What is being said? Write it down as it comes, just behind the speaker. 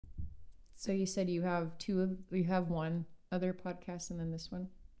So you said you have one other podcast and then this one.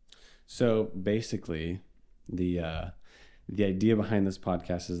 So basically, the idea behind this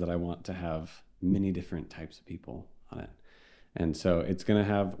podcast is that I want to have many different types of people on it. And so it's going to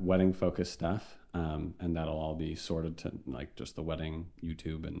have wedding focused stuff. And that'll all be sorted to like just the wedding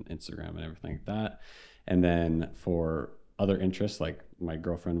YouTube and Instagram and everything like that. And then for other interests, like my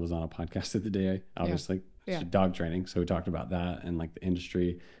girlfriend was on a podcast the other day, obviously. She's dog training. So we talked about that and like the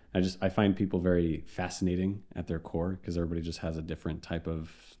industry. I find people very fascinating at their core because everybody just has a different type of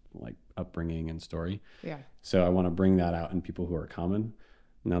like upbringing and story. Yeah. So I want to bring that out in people who are common.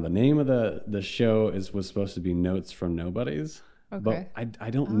 Now the name of the show was supposed to be Notes from Nobodies. Okay. But I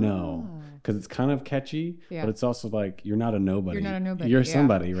don't know because it's kind of catchy, but it's also like you're not a nobody. You're not a nobody. You're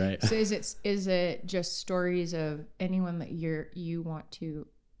somebody, right? So is it just stories of anyone that you want to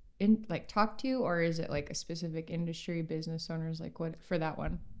talk to, or is it like a specific industry, business owners, like what for that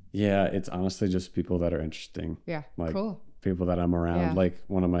one? Yeah, it's honestly just people that are interesting. Yeah, like cool. People that I'm around. Yeah. Like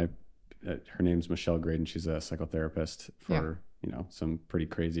one of my, her name's Michelle Graydon. She's a psychotherapist for some pretty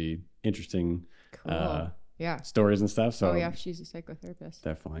crazy, interesting, stories and stuff. So she's a psychotherapist.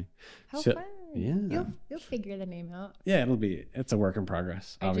 Definitely. How fun! Yeah, you'll figure the name out. Yeah, it's a work in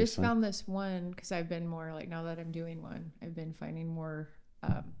progress. Obviously. I just found this one because I've been more like now that I'm doing one, I've been finding more,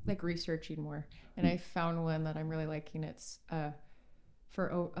 like researching more, and I found one that I'm really liking. It's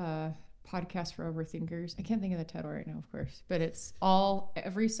for podcast for overthinkers. I can't think of the title right now, of course, but it's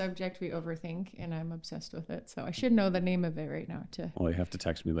every subject we overthink, and I'm obsessed with it. So I should know the name of it right now. Well, you have to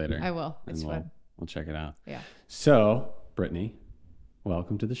text me later. I will. It's fun. We'll check it out. Yeah. So, Brittany,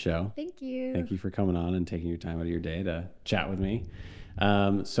 welcome to the show. Thank you. Thank you for coming on and taking your time out of your day to chat with me.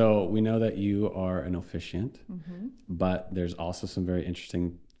 So we know that you are an officiant, but there's also some very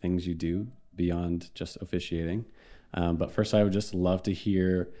interesting things you do beyond just officiating. But first, I would just love to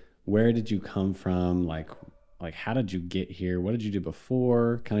hear, where did you come from? Like how did you get here? What did you do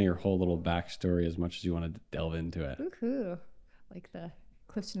before? Kind of your whole little backstory, as much as you want to delve into it. Ooh, like the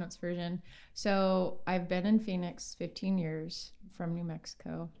Cliff's Notes version. So I've been in Phoenix 15 years from New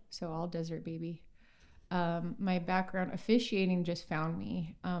Mexico. So all desert baby. My background, officiating just found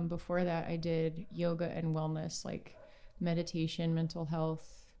me. Before that, I did yoga and wellness, like meditation, mental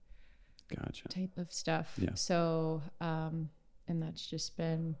health, type of stuff. Yeah. So, and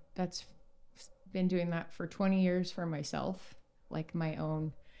that's been doing that for 20 years for myself, like my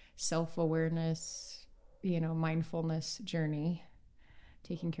own self-awareness, mindfulness journey,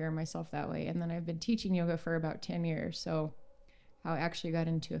 taking care of myself that way. And then I've been teaching yoga for about 10 years. So how I actually got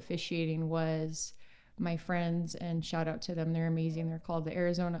into officiating was my friends, and shout out to them. They're amazing. They're called the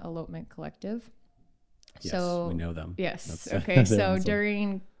Arizona Elopement Collective. Yes, so we know them. Yes. Okay. So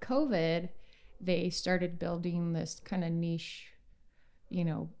during COVID, they started building this kind of niche,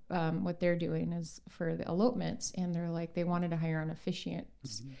 what they're doing is for the elopements, and they wanted to hire on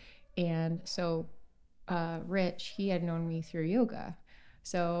officiants. And so Rich, he had known me through yoga.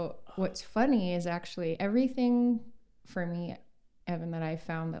 So what's funny is actually everything for me, Evan, that I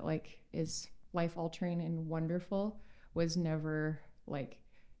found that is life altering and wonderful was never like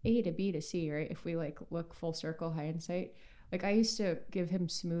A to B to C, right? If we look full circle hindsight, I used to give him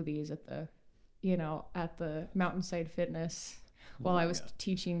smoothies at the Mountainside Fitness while I was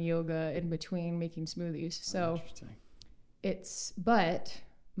teaching yoga in between making smoothies. So but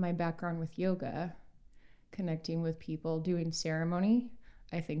my background with yoga, connecting with people, doing ceremony,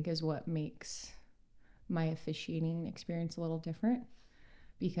 I think is what makes my officiating experience a little different,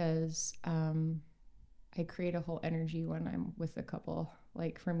 because I create a whole energy when I'm with a couple.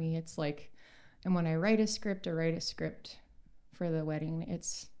 Like for me, it's and when I write a script for the wedding,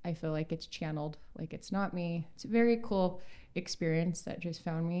 I feel like it's channeled, like it's not me. It's a very cool experience that just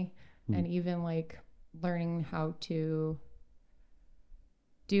found me. And even learning how to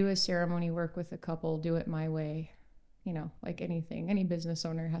do a ceremony work with a couple, do it my way, like anything, any business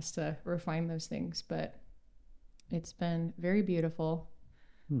owner has to refine those things, but it's been very beautiful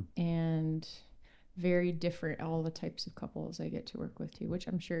and very different, all the types of couples I get to work with too, which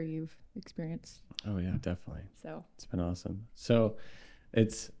I'm sure you've experienced. Oh yeah, definitely. So it's been awesome. So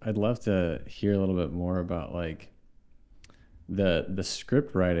I'd love to hear a little bit more about the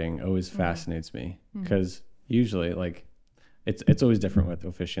script writing always fascinates me, because usually it's always different with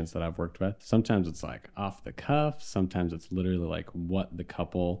officiants that I've worked with. Sometimes it's off the cuff. Sometimes it's literally what the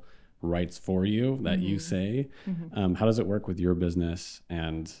couple writes for you that you say. How does it work with your business,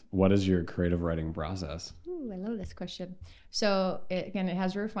 and what is your creative writing process? Ooh, I love this question. So it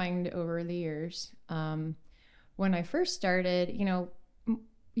has refined over the years. When I first started,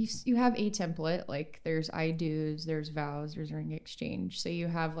 you have a template, like there's I do's, there's vows, there's ring exchange. So you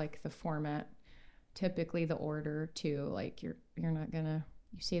have like the format, typically the order too. Like you're not gonna,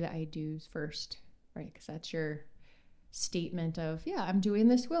 you say the I do's first, right? Because that's your statement of, yeah, I'm doing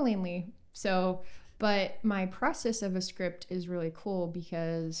this willingly. So, but my process of a script is really cool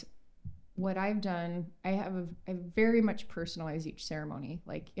because what I've done, I very much personalize each ceremony.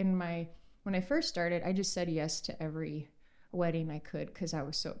 Like when I first started, I just said yes to every wedding I could because I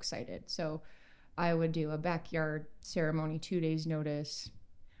was so excited. So I would do a backyard ceremony, 2 days notice,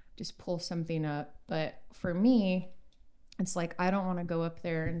 just pull something up. But for me, it's like I don't want to go up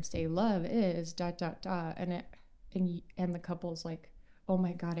there and say love is ... and the couple's like, oh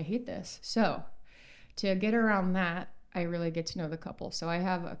my God, I hate this. So to get around that, I really get to know the couple. So I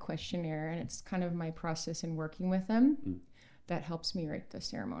have a questionnaire, and it's kind of my process in working with them that helps me write the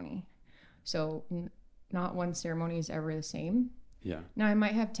ceremony. So not one ceremony is ever the same. Yeah. Now I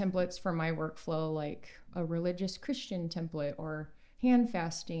might have templates for my workflow, like a religious Christian template or hand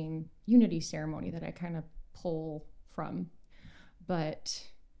fasting unity ceremony that I kind of pull from. But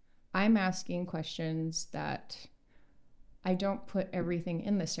I'm asking questions that I don't put everything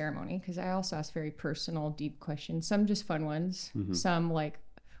in the ceremony, because I also ask very personal, deep questions. Some just fun ones. Some like,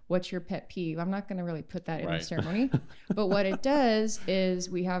 what's your pet peeve? I'm not going to really put that in the ceremony. But what it does is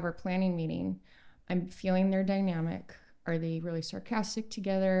we have our planning meeting. I'm feeling their dynamic. Are they really sarcastic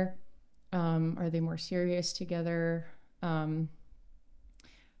together? Are they more serious together? You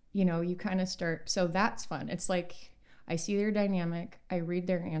kind of start. So that's fun. It's like I see their dynamic. I read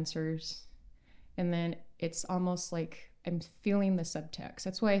their answers. And then it's almost like I'm feeling the subtext.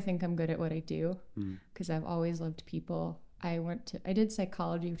 That's why I think I'm good at what I do, because I've always loved people. I did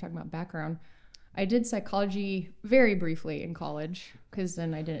psychology. We're talking about background. I did psychology very briefly in college, because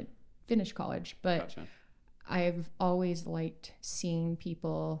then I didn't finish college. But gotcha. I've always liked seeing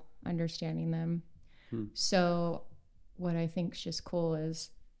people, understanding them. So what I think is just cool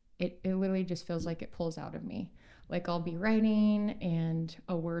is it literally just feels like it pulls out of me. Like I'll be writing and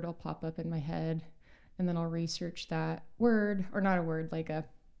a word will pop up in my head, and then I'll research that word, or not a word, like I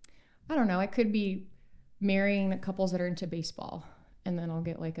don't know, I could be marrying couples that are into baseball, and then I'll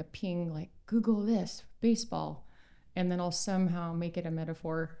get like a ping, like Google this baseball, and then I'll somehow make it a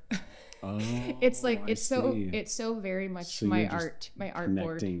metaphor. Oh, it's like it's so very much so my art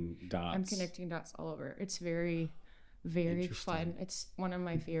board. Dots. I'm connecting dots all over. It's very, very fun. It's one of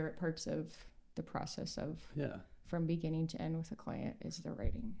my favorite parts of the process of from beginning to end with a client is the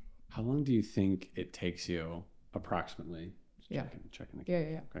writing. How long do you think it takes you approximately? Checking the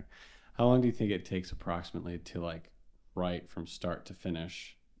yeah. Okay. How long do you think it takes approximately to like write from start to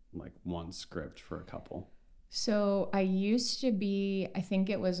finish, like one script for a couple? So I used to be, I think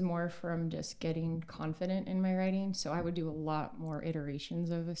it was more from just getting confident in my writing. So I would do a lot more iterations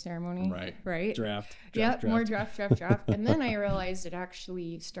of a ceremony. Right. Draft. More draft. And then I realized it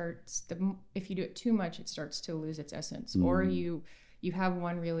actually starts, if you do it too much, it starts to lose its essence. Or you have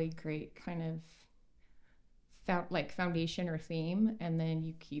one really great kind of foundation or theme, and then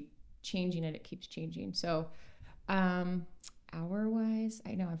you keep changing it. It keeps changing. So hour-wise,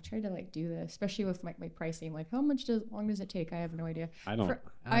 I know I've tried to like do this, especially with my pricing. Like, how long does it take? I have no idea. I don't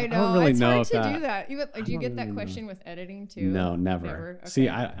really know. It's hard to do that. Do you get that question with editing too? No, never. Okay. See,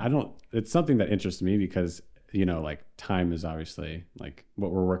 I don't. It's something that interests me because like time is obviously like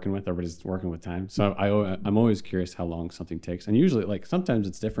what we're working with. Everybody's working with time, so I'm always curious how long something takes. And usually, like sometimes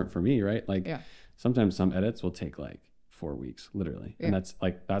it's different for me, right? Like sometimes some edits will take like 4 weeks, literally, and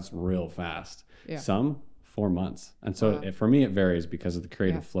that's real fast. Yeah. Some 4 months. And so for me, it varies because of the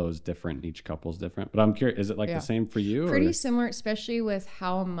creative flow is different. Each couple's different. But I'm curious, is it like the same for you? Pretty similar, especially with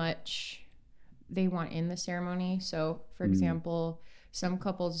how much they want in the ceremony. So for example, some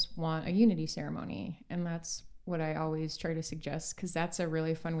couples want a unity ceremony, and that's what I always try to suggest, because that's a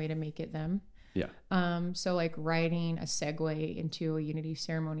really fun way to make it them. Yeah. So like writing a segue into a unity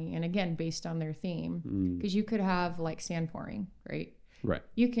ceremony, and again, based on their theme, because you could have like sand pouring, right? Right.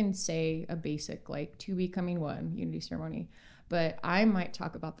 You can say a basic like two becoming one unity ceremony, but I might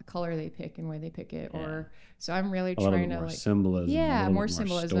talk about the color they pick and why they pick it, or so I'm really trying to more like symbolism. More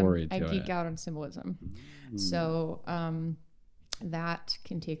symbolism. I geek out on symbolism, so that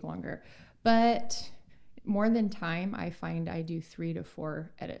can take longer, but more than time, I find I do 3 to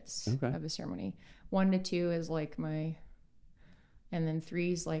 4 edits of a ceremony. 1 to 2 is like and then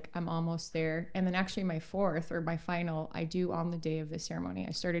 3 is like I'm almost there. And then actually my 4th or my final, I do on the day of the ceremony.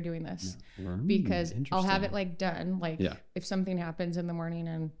 I started doing this because I'll have it like done. Like if something happens in the morning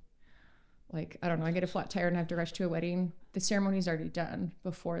and like, I don't know, I get a flat tire and have to rush to a wedding, the ceremony's already done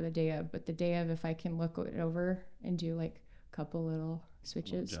before the day of. But the day of, if I can look it over and do like couple little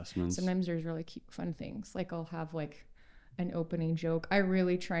switches. Adjustments. Sometimes there's really cute, fun things. Like I'll have like an opening joke. I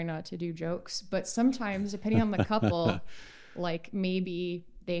really try not to do jokes, but sometimes depending on the couple, like maybe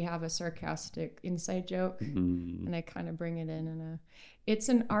they have a sarcastic inside joke and I kind of bring it in it's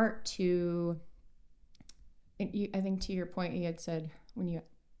an art to, I think to your point, you had said when you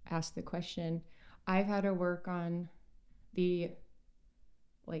asked the question, I've had to work on the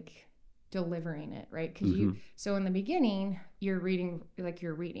like delivering it, right? Because so in the beginning you're reading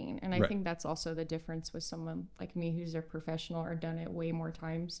and I think that's also the difference with someone like me who's a professional or done it way more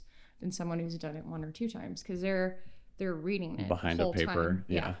times than someone who's done it 1 or 2 times, because they're reading it behind a paper.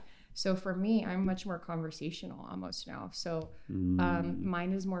 Yeah. So for me, I'm much more conversational almost now. So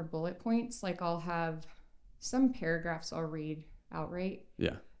mine is more bullet points. Like I'll have some paragraphs I'll read outright.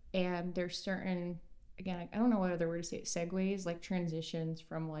 Yeah. And there's certain, again, I don't know what other word to say, segues, like transitions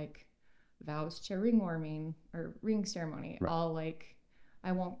from like vows to ring warming or ring ceremony. Right. I'll like,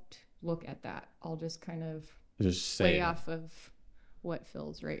 I won't look at that. I'll just kind of just play off of what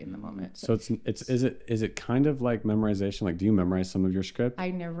feels right in the moment. So is it kind of like memorization? Like, do you memorize some of your script?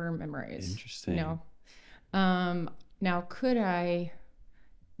 I never memorize. Interesting. No. Now could I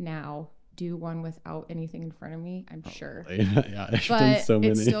do one without anything in front of me? I'm sure. Yeah, but so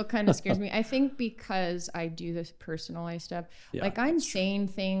many. It still kind of scares me. I think because I do this personalized stuff, like I'm saying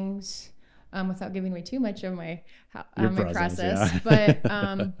things without giving away too much of my process. Yeah.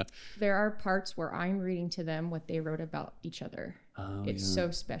 But there are parts where I'm reading to them what they wrote about each other. It's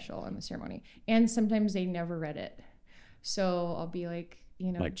so special in the ceremony. And sometimes they never read it. So I'll be like,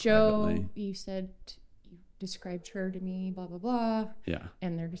 like Joe, privately. You said you described her to me, blah, blah, blah. Yeah.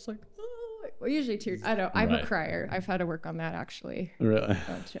 And they're just like, well, usually tears. I don't. I'm a crier. I've had to work on that actually. Really?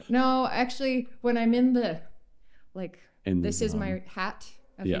 No, actually, when I'm in the this is my hat,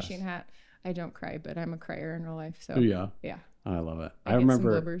 officiant hat. I don't cry, but I'm a crier in real life. So yeah, I love it. I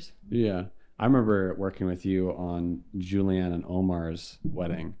remember. Yeah, I remember working with you on Julianne and Omar's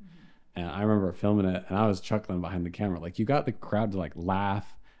wedding, and I remember filming it, and I was chuckling behind the camera. Like you got the crowd to like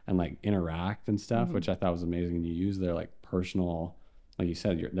laugh and like interact and stuff, which I thought was amazing. And you use their like personal. Like you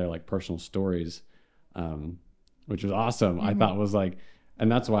said, they're like personal stories, which was awesome. I thought was like,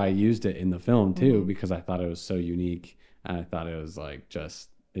 and that's why I used it in the film too, because I thought it was so unique. And I thought it was like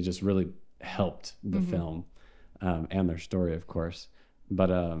it just really helped the film and their story, of course. But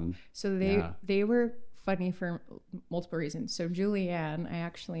so they were funny for multiple reasons. So Julianne, I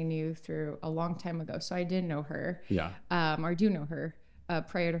actually knew through a long time ago. So I did know her. Yeah. Or do know her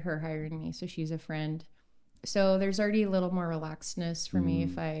prior to her hiring me. So she's a friend. So there's already a little more relaxedness for me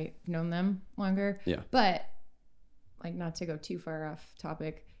if I've known them longer. Yeah. But like not to go too far off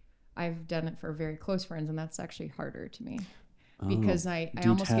topic, I've done it for very close friends, and that's actually harder to me because I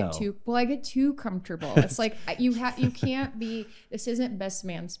almost get too comfortable. It's like you can't be. This isn't best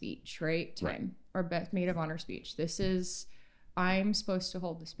man speech, right? Or best maid of honor speech. This is I'm supposed to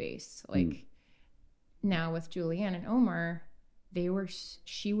hold the space. Like now with Julianne and Omar.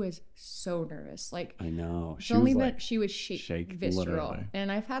 She was so nervous. Like I know. She only meant she was shake visceral. Literally. And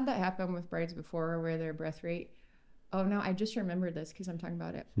I've had that happen with brides before where their breath rate. Oh no, I just remembered this because I'm talking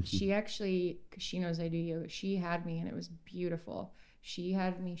about it. She actually, because she knows I do yoga, she had me and it was beautiful. She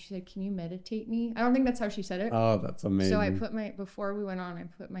had me, she said, "Can you meditate me?" I don't think that's how she said it. Oh, that's amazing. So before we went on, I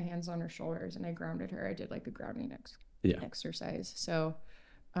put my hands on her shoulders and I grounded her. I did like a grounding exercise. So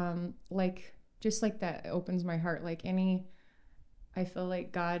just like that opens my heart. I feel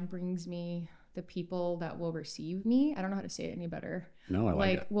like God brings me the people that will receive me. I don't know how to say it any better. No, I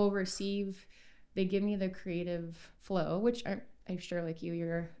like it. Will receive, they give me the creative flow, which I'm sure like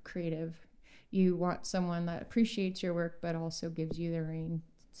you're creative. You want someone that appreciates your work, but also gives you the reins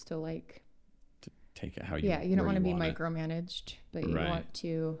to take it how you you don't want to be micromanaged, but you want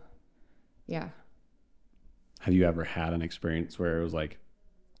to, Have you ever had an experience where it was like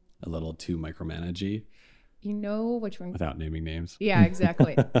a little too micromanagey? You know which one? Without naming names. Yeah,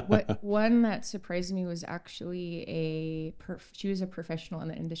 exactly. One that surprised me was actually she was a professional in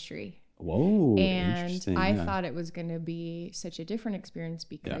the industry. Whoa, and I thought it was going to be such a different experience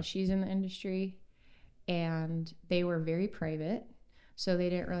because she's in the industry, and they were very private, so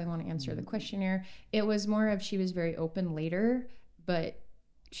they didn't really want to answer the questionnaire. It was more of she was very open later, but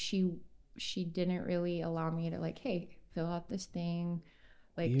she didn't really allow me to like, hey, fill out this thing.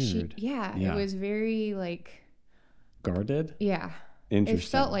 Like weird. It was very like guarded. Yeah. Interesting. It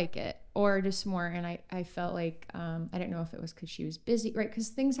felt like it, or just more. And I felt like, I didn't know if it was cause she was busy, right? Cause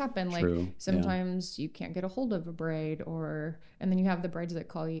things happen. True. Like sometimes you can't get a hold of a bride and then you have the brides that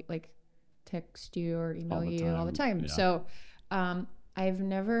call you, like text you or email you all the time. Yeah. So, I've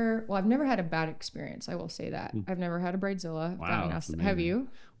never had a bad experience. I will say that. I've never had a bridezilla. Wow, that's Have amazing. you?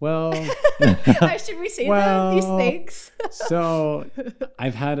 Well, Should we say that? These things. So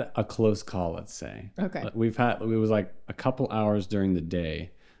I've had a close call, let's say. Okay. It was like a couple hours during the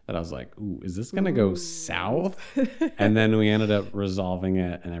day that I was like, ooh, is this going to go south? And then we ended up resolving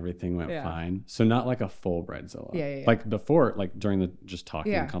it and everything went fine. So not like a full bridezilla. Yeah. Like before, like during the just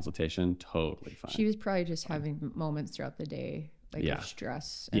talking and consultation, totally fine. She was probably just having moments throughout the day, like of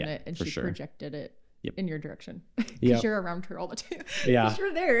stress, and she projected it in your direction because you're around her all the time. Yeah,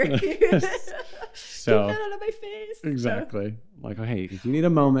 you're there. So get that out of my face. Exactly. Like, oh, hey, if you need a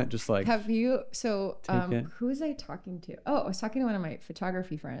moment, just like. Have you? So, who was I talking to? Oh, I was talking to one of my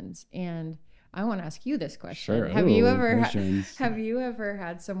photography friends, and I want to ask you this question. Sure. Have you ever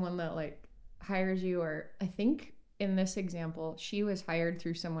had someone that like hires you, or I think in this example, she was hired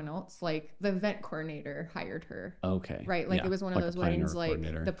through someone else. Like the event coordinator hired her. Okay. Right. Like it was one of those weddings, like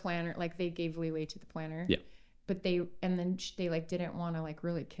the planner, like they gave leeway to the planner. Yeah. But they like didn't want to like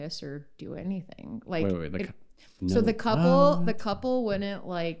really kiss or do anything. Like, so the couple wouldn't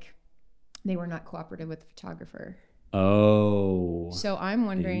like, they were not cooperative with the photographer. Oh. So I'm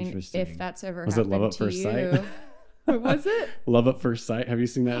wondering if that's ever was happened it Love at to First you. Sight? What was it? Love at First Sight. Have you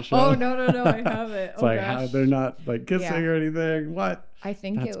seen that show? Oh, no, I haven't. It's like how they're not like kissing or anything. What? I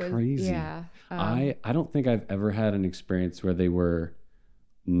think that's it was crazy. Yeah. I don't think I've ever had an experience where they were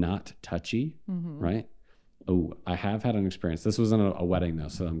not touchy, right? Oh, I have had an experience. This wasn't a wedding though,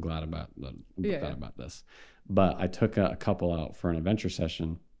 so I'm glad about this. But I took a couple out for an adventure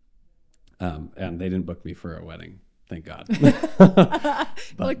session, and they didn't book me for a wedding. Thank God.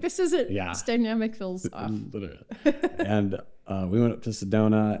 Like this isn't. This dynamic feels off. And we went up to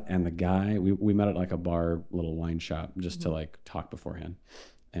Sedona, and the guy we met at like a bar, little wine shop, just to like talk beforehand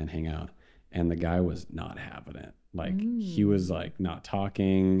and hang out. And the guy was not having it. Like he was like not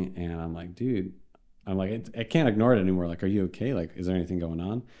talking, and I'm like, dude, I can't ignore it anymore. Like, are you okay? Like, is there anything going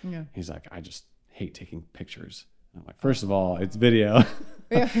on? Yeah. He's like, I just hate taking pictures. I'm like, first of all, it's video.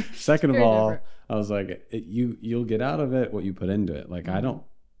 Second of all, different. I was like, you'll get out of it what you put into it. Like, I don't,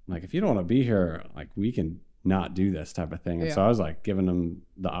 like, if you don't want to be here, like, we can not do this type of thing. And so I was like giving them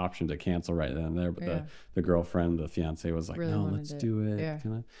the option to cancel right then and there. But the girlfriend, the fiance was like, really no, let's do it. Yeah.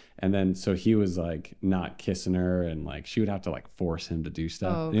 And then, so he was like not kissing her, and like, she would have to like force him to do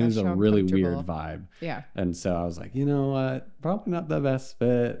stuff. Oh, it was a really weird vibe. Yeah. And so I was like, you know what? Probably not the best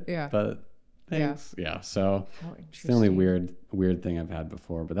fit. Yeah. But thanks. Yeah. So it's the only weird thing I've had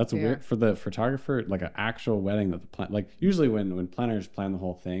before, but that's weird for the photographer, like an actual wedding that like usually when planners plan the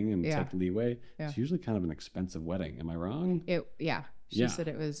whole thing and take leeway, it's usually kind of an expensive wedding. Am I wrong? She said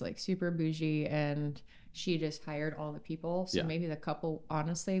it was like super bougie, and she just hired all the people. So maybe the couple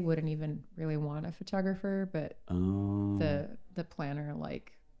honestly wouldn't even really want a photographer, but the planner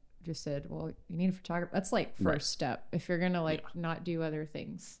like just said, well, you need a photographer. That's like first step. If you're going to like not do other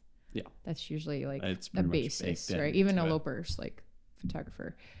things. Yeah, that's usually like a basis, right? Even elopers, like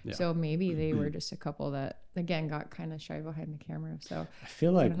photographer. Yeah. So maybe they were just a couple that again got kind of shy behind the camera. So I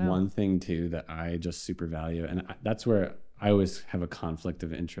feel like one thing too that I just super value, and that's where I always have a conflict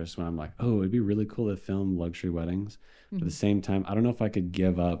of interest when I'm like, oh, it'd be really cool to film luxury weddings. But at the same time, I don't know if I could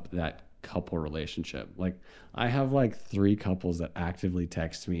give up that couple relationship. Like I have like 3 couples that actively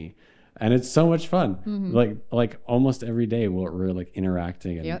text me. And it's so much fun. Like almost every day we're like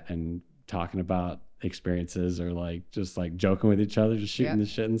interacting and talking about experiences, or like just like joking with each other, just shooting the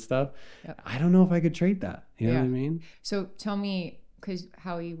shit and stuff. I don't know if I could trade that. You know what I mean? So tell me, because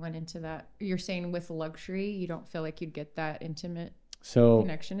how you went into that, you're saying with luxury, you don't feel like you'd get that intimate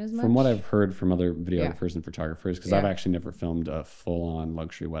connection as much? From what I've heard from other videographers and photographers, because I've actually never filmed a full-on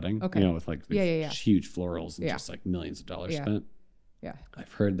luxury wedding, you know, with like these huge florals and just like millions of dollars spent. Yeah.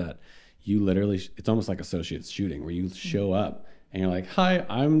 I've heard that you literally, it's almost like associates shooting, where you show up and you're like, hi,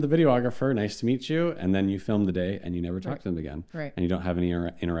 I'm the videographer. Nice to meet you. And then you film the day and you never talk to them again. Right. And you don't have any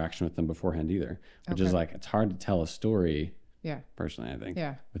interaction with them beforehand either, which is like, it's hard to tell a story. Yeah. Personally, I think.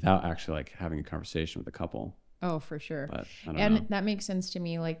 Yeah. Without actually like having a conversation with the couple. Oh, for sure. But I don't know. That makes sense to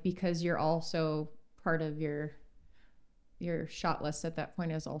me. Like, because you're also part of your shot list at that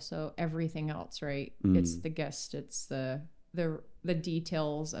point is also everything else, right? It's the guest, it's the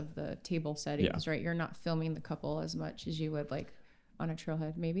details of the table settings, right? You're not filming the couple as much as you would like on a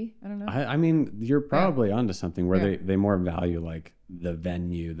trailhead, maybe. I don't know. I mean, you're probably onto something where they more value like the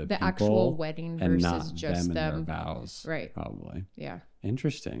venue, the people, actual wedding versus and not just them and their vows, right? Probably. Yeah.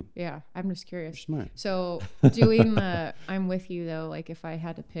 Interesting. Yeah, I'm just curious. You're smart. So doing I'm with you though. Like if I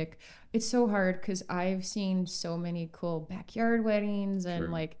had to pick, it's so hard because I've seen so many cool backyard weddings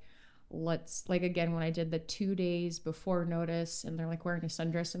and like let's, like, again, when I did the 2 days before notice and they're like wearing a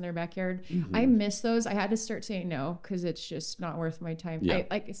sundress in their backyard, I miss those. I had to start saying no because it's just not worth my time. Yeah.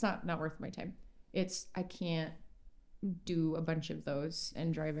 It's not worth my time. I can't do a bunch of those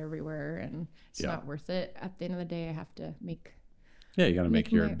and drive everywhere, and it's not worth it. At the end of the day, I have to make you got to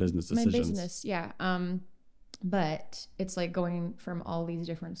make your business decisions. My business, yeah. But it's like going from all these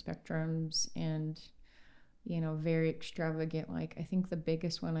different spectrums and, you know, very extravagant. Like, I think the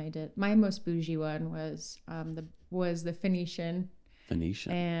biggest one I did, my most bougie one was the Phoenician.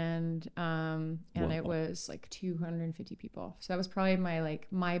 And it was like 250 people. So that was probably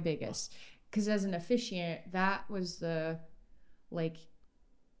my biggest, because as an officiant, that was the, like,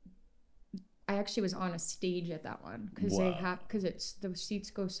 I actually was on a stage at that one because because the seats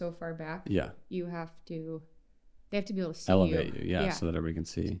go so far back. Yeah. They have to be able to see elevate you. Yeah. So that everybody can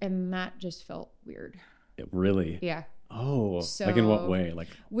see. And that just felt weird. It really? Yeah. Oh, so like in what way? Like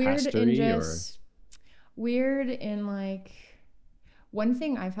weird weird in like, one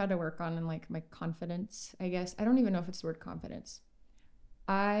thing I've had to work on in like my confidence, I guess. I don't even know if it's the word confidence.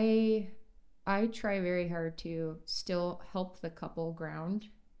 I try very hard to still help the couple ground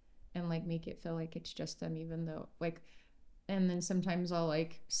and like make it feel like it's just them, even though like, and then sometimes I'll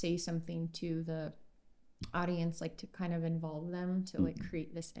like say something to the audience, like to kind of involve them to like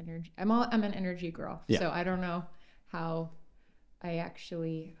create this energy. I'm an energy girl. Yeah. So I don't know how I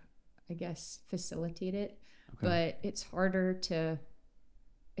actually, I guess, facilitate it, but it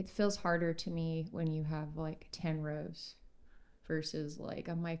feels harder to me when you have like 10 rows versus like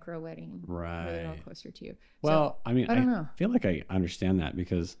a micro wedding, really all closer to you. Well, so, I mean, I don't know. Feel like I understand that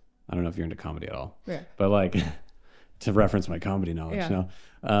because I don't know if you're into comedy at all. Yeah. But like, to reference my comedy knowledge,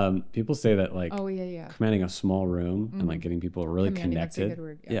 people say that like commanding a small room and like getting people really connected, that's a good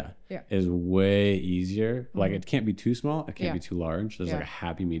word. Is way easier. Like it can't be too small, it can't be too large. There's like a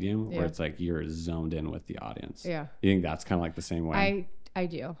happy medium where it's like you're zoned in with the audience. Yeah. You think that's kind of like the same way? I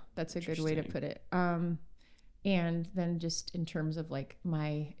do. That's a good way to put it. And then just in terms of like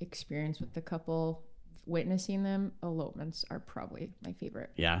my experience with the couple, witnessing them, elopements are probably my favorite.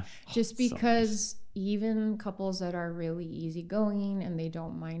 Yeah. Just because even couples that are really easygoing and they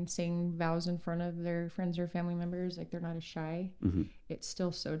don't mind saying vows in front of their friends or family members, like they're not as shy, it's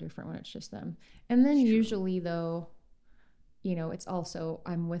still so different when it's just them. And then usually though, you know, it's also,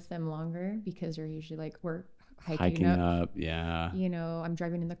 I'm with them longer because they're usually like, we're hiking up. Yeah. You know, I'm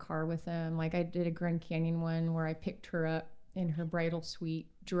driving in the car with them. Like I did a Grand Canyon one where I picked her up in her bridal suite,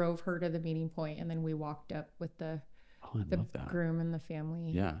 drove her to the meeting point, and then we walked up with the groom and the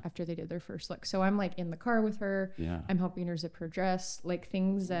family after they did their first look. So I'm like in the car with her. Yeah. I'm helping her zip her dress, like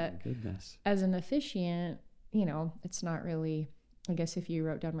things that as an officiant, you know, it's not really, I guess if you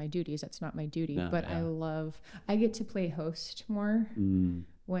wrote down my duties, that's not my duty, but I get to play host more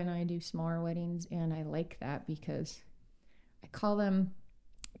when I do smaller weddings. And I like that because I call them,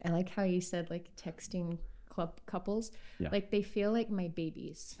 I like how you said like texting couples, like they feel like my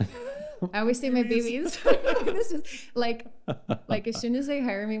babies. I always say my babies. This is like as soon as they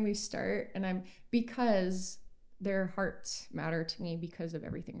hire me, we start, and because their hearts matter to me because of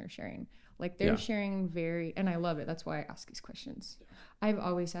everything they're sharing. Like they're sharing and I love it. That's why I ask these questions. I've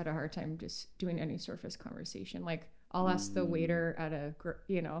always had a hard time just doing any surface conversation. Like I'll ask the waiter at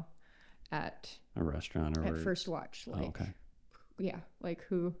at a restaurant or at First Watch, like, like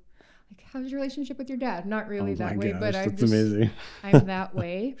who. Like, how's your relationship with your dad? Not really that way, but amazing. I'm that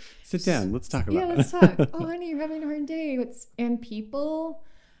way. Sit down. Let's talk about it. Yeah, let's talk. Oh, honey, you're having a hard day. And people,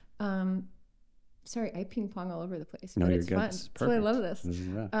 sorry, I ping pong all over the place. No, but it's good. Fun. That's why I love this.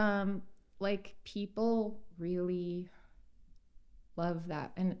 Like people really love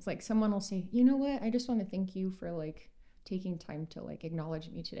that. And it's like someone will say, you know what? I just want to thank you for like taking time to like acknowledge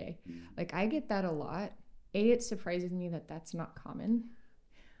me today. Like I get that a lot. A, it surprises me that that's not common.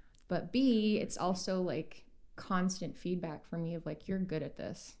 But B, it's also like constant feedback for me of like, you're good at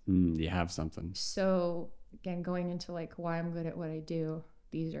this. You have something. So again, going into like why I'm good at what I do,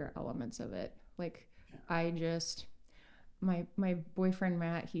 these are elements of it. Like I just, my boyfriend,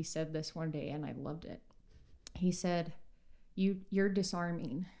 Matt, he said this one day and I loved it. He said, you're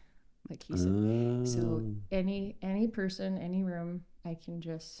disarming. Like he said, so any person, any room, I can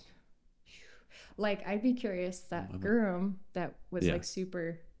just, like, I'd be curious that groom that was like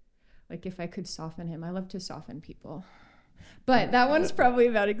super, like if I could soften him. I love to soften people. But that one's probably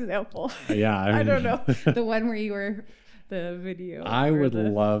a bad example. Yeah. I don't know. The one where you were the video. I would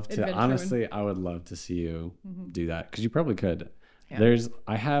love to, honestly, I would love to see you do that. Cause you probably could. Yeah.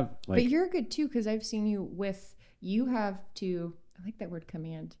 I have like. But you're good too. Cause I've seen you you have to, I like that word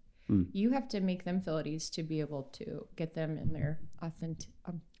command. You have to make them feel at ease to be able to get them in their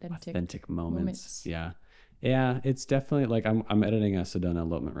authentic moments. Yeah, it's definitely like I'm editing a Sedona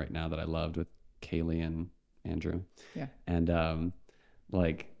elopement right now that I loved with Kaylee and Andrew. Yeah. And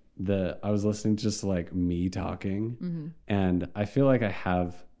like I was listening to just like me talking, and I feel like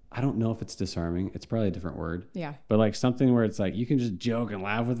I don't know if it's disarming. It's probably a different word. Yeah. But like something where it's like you can just joke and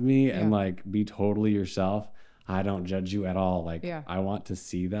laugh with me and like be totally yourself. I don't judge you at all. Like I want to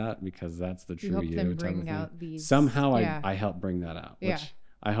see that because that's the true you. Them bring out these, somehow I help bring that out, which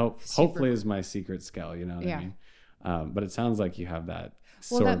I hope hopefully cool. is my secret skill. You know what I mean? But it sounds like you have that.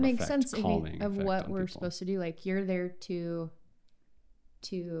 Well, that makes sense of what we're people. supposed to do. Like you're there to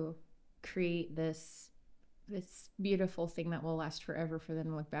create this beautiful thing that will last forever for them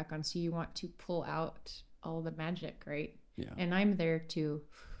to look back on. So you want to pull out all the magic, right? Yeah. And I'm there to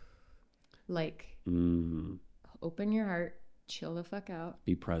like open your heart, chill the fuck out,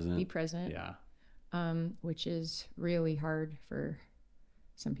 be present. Yeah. Which is really hard for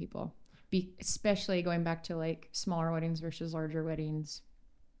some people. Especially going back to like smaller weddings versus larger weddings.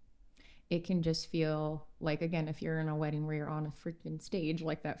 It can just feel like, again, if you're in a wedding where you're on a freaking stage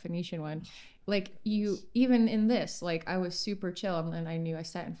like that Phoenician one, like you, even in this, like I was super chill. And then I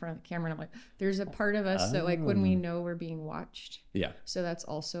sat in front of the camera and I'm like, there's a part of us that like when we know we're being watched. Yeah. So that's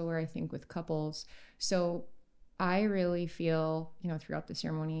also where I think with couples. So I really feel, throughout the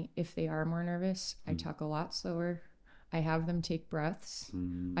ceremony, if they are more nervous, I talk a lot slower. I have them take breaths.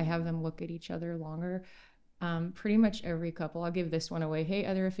 I have them look at each other longer. Pretty much every couple, I'll give this one away. Hey,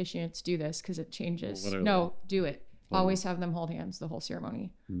 other officiants, do this because it changes. Literally. No, do it. Always have them hold hands the whole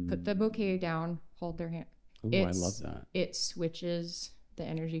ceremony. Put the bouquet down, hold their hand. I love that. It switches the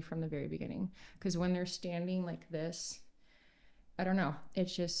energy from the very beginning. Because when they're standing like this, I don't know.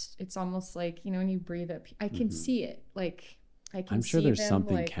 It's almost like, when you breathe up, I can see it. Like, I can I'm sure see there's them,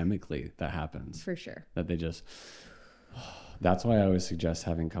 something like, chemically that happens. For sure. That they just... That's why I always suggest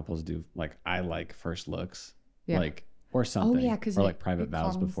having couples do like I like first looks, like or something, or like private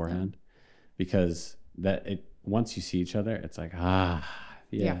vows beforehand, because once you see each other, it's like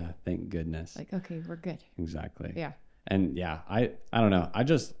thank goodness. Like okay, we're good. Exactly. Yeah. And I don't know.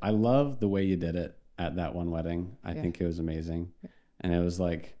 I love the way you did it at that one wedding. I think it was amazing, and it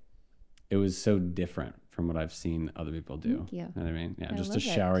was so different from what I've seen other people do. Thank you. You know what I mean? Yeah, I just to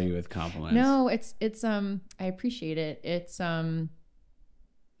love shower you with compliments. No, it's I appreciate it. It's been,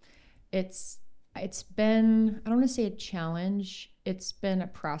 I don't want to say a challenge. It's been a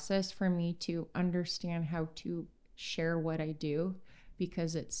process for me to understand how to share what I do,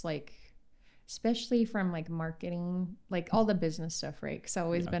 because it's like, especially from like marketing, like all the business stuff, right? Because I've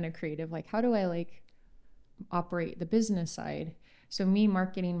always been a creative, like how do I like operate the business side? So me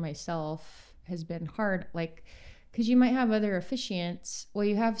marketing myself has been hard, like, because you might have other officiants. Well,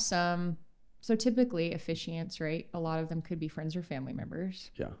 you have some, so typically officiants, right? A lot of them could be friends or family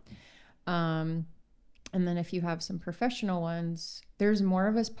members. Yeah. And then if you have some professional ones, there's more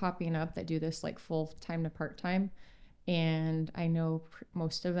of us popping up that do this like full time to part time. And I know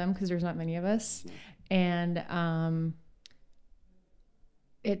most of them because there's not many of us. And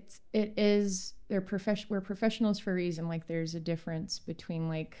we're professionals for a reason. Like there's a difference between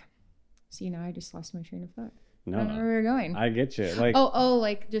like, see, now I just lost my train of thought. No, I don't know where we're going. I get you. Like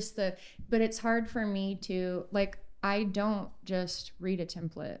like just but it's hard for me to like, I don't just read a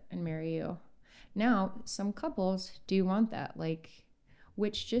template and marry you. Now, some couples do want that, like,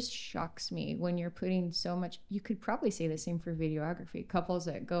 which just shocks me when you're putting so much. You could probably say the same for videography. Couples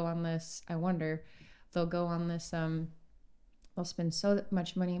that go on this, I wonder, they'll go on this, they'll spend so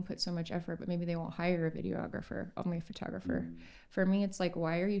much money and put so much effort, but maybe they won't hire a videographer, only a photographer. For me, it's like,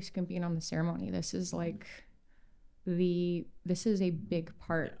 why are you skimping on the ceremony? This is like this is a big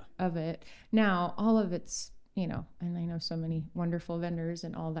part of it. Now, all of it's, and I know so many wonderful vendors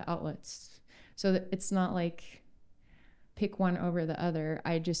and all the outlets. So that it's not like pick one over the other.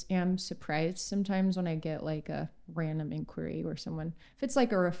 I just am surprised sometimes when I get like a random inquiry or someone, if it's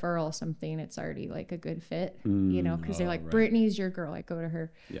like a referral or something, it's already like a good fit, because they're like, Brittany's your girl, I go to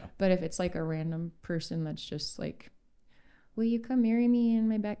her. Yeah. But if it's like a random person that's just like, will you come marry me in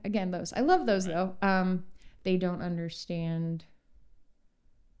my back? Again, I love those though. They don't understand,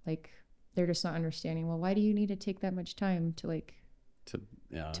 like, they're just not understanding. Well, why do you need to take that much time to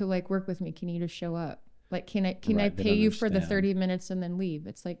work with me? Can you just show up? Like, can I pay you for the 30 minutes and then leave?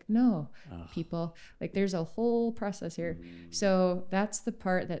 It's like, no, people, like there's a whole process here. So that's the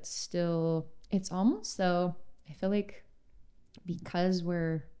part that's still, it's almost though, I feel like because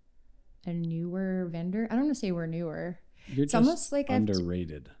we're a newer vendor, I don't want to say we're newer. It's almost like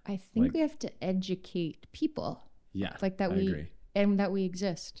underrated. I think we have to educate people. Yeah. Like that I agree. and that we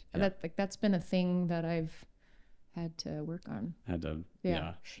exist. Yeah. That's been a thing that I've had to work on.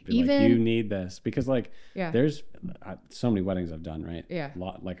 Yeah. Be Even like, you need this, because like yeah, there's so many weddings I've done, right? yeah.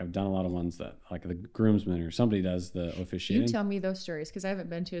 I've done a lot of ones that like the groomsman or somebody does the officiating. You tell me those stories, because I haven't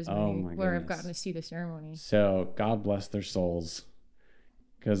been to as many my where I've goodness. gotten to see the ceremony. So God bless their souls,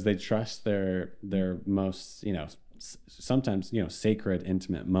 because they trust their most, you know, sometimes, you know, sacred,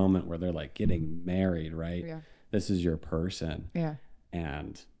 intimate moment where they're like getting married, right? Yeah. This is your person. Yeah.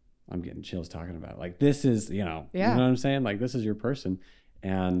 And I'm getting chills talking about it. Like, this is, you know, Yeah. you know what I'm saying? Like, this is your person.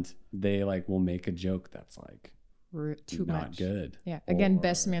 And they like will make a joke that's like Too not much. good. Yeah. Again, Or-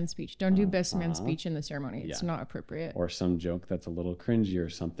 best man speech. Don't do best man speech in the ceremony. It's Yeah. not appropriate. Or some joke that's a little cringy, or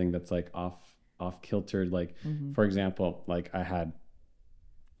something that's like off kiltered. Like, for example, like I had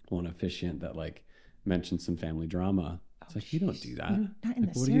one officiant that like mentioned some family drama. It's like, you don't do that. Not in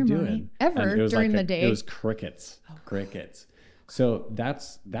Like, the what are you ceremony. doing? Ever And it was during like the day. It was crickets. Crickets. So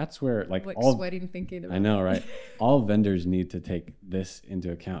that's where like all sweating thinking about I know, right? All vendors need to take this into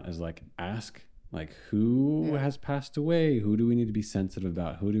account, is like, ask like, who has passed away? Who do we need to be sensitive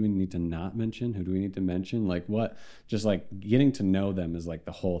about? Who do we need to not mention? Who do we need to mention? Like, what? Just like getting to know them is like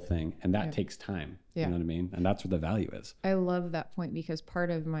the whole thing. And that takes time. Yeah. You know what I mean? And that's where the value is. I love that point, because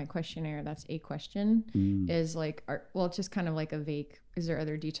part of my questionnaire, that's a question, is like, it's just kind of like a vague, is there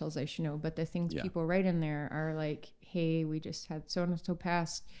other details I should know? But the things people write in there are like, hey, we just had so-and-so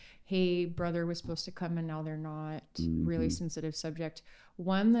pass. Hey, brother was supposed to come and now they're not. Really sensitive subject.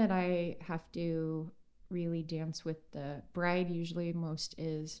 One that I have to really dance with the bride, usually most,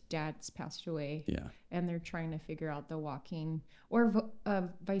 is dad's passed away. Yeah. And they're trying to figure out the walking, or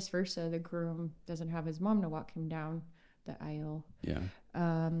vice versa. The groom doesn't have his mom to walk him down the aisle. Yeah.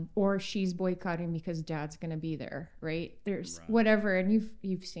 Or she's boycotting because dad's going to be there, right? There's whatever. And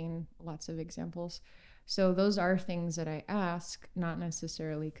you've seen lots of examples. So those are things that I ask, not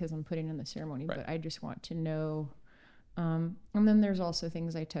necessarily because I'm putting in the ceremony, but I just want to know. And then there's also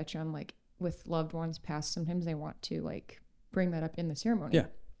things I touch on, like with loved ones passed, sometimes they want to like bring that up in the ceremony. Yeah,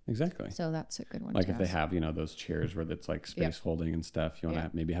 exactly. So that's a good one. Like to if they ask. have, you know, those chairs where it's like space holding and stuff, you want to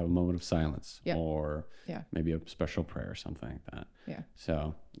maybe have a moment of silence, or maybe a special prayer or something like that. Yeah.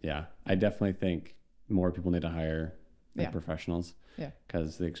 So yeah, I definitely think more people need to hire professionals. Yeah.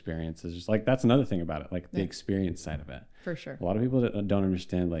 Because the experience is just like, that's another thing about it, like the experience side of it. For sure. A lot of people that don't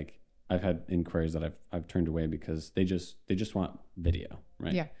understand, like I've had inquiries that I've turned away because they just want video,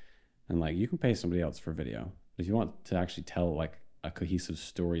 right? Yeah. And like, you can pay somebody else for video. If you want to actually tell like a cohesive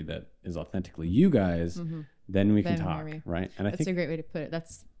story that is authentically you guys, then we can talk, right? And I think that's a great way to put it.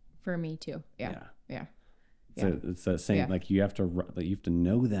 That's for me too. Yeah. It's the same. Like you have to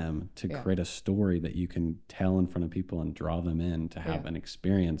know them to create a story that you can tell in front of people and draw them in to have an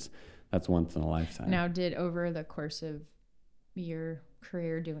experience that's once in a lifetime. Now, did over the course of your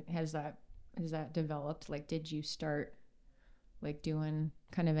career has that developed? Like, did you start like doing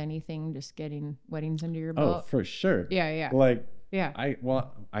kind of anything, just getting weddings under your belt? Oh, for sure. Yeah. Like, yeah.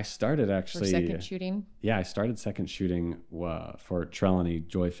 I started actually for second shooting. Yeah, I started second shooting for Trelawney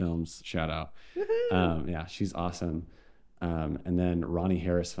Joy Films. Shout out. Yeah, she's awesome. And then Ronnie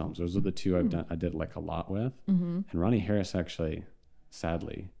Harris Films. Those are the two I did like a lot with. And Ronnie Harris actually,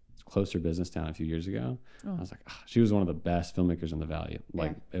 sadly, closed her business down a few years ago. I was like, she was one of the best filmmakers in the Valley.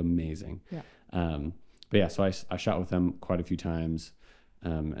 Like amazing. Yeah. But yeah, so I shot with them quite a few times,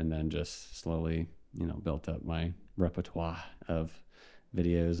 and then just slowly, you know, built up my repertoire of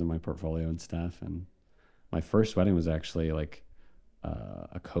videos and my portfolio and stuff. And my first wedding was actually like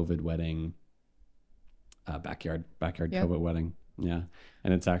a COVID wedding, backyard COVID wedding. Yeah.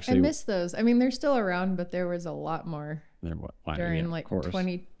 And it's actually, I miss those. I mean, they're still around, but there was a lot more during like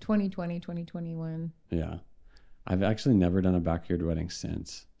 2020, 2021. Yeah. I've actually never done a backyard wedding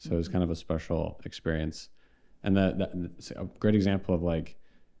since. So it was kind of a special experience. And that's a great example of like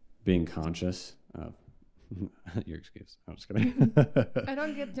being conscious of your excuse. I'm just kidding. I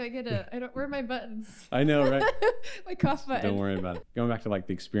don't wear my buttons. I know, right? My cuff button. Don't worry about it. Going back to like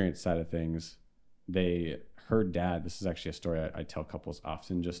the experience side of things, her dad, this is actually a story I tell couples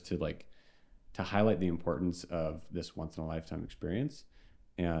often, just to highlight the importance of this once in a lifetime experience.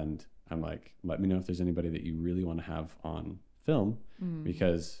 And I'm like, let me know if there's anybody that you really want to have on film,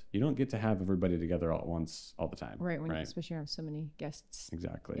 because you don't get to have everybody together all at once all the time. Right. Especially when you have so many guests.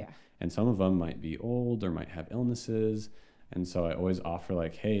 Exactly. Yeah. And some of them might be old or might have illnesses. And so I always offer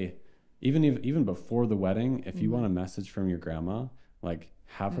like, hey, even before the wedding, if you want a message from your grandma, like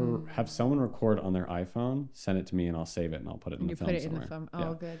have someone record on their iPhone, send it to me and I'll save it and I'll put it in the film somewhere. In the film. Oh,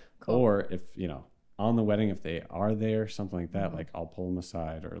 yeah. Good. Cool. Or if, on the wedding, if they are there, something like that, like I'll pull them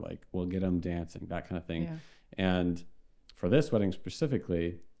aside or like we'll get them dancing, that kind of thing. Yeah. And for this wedding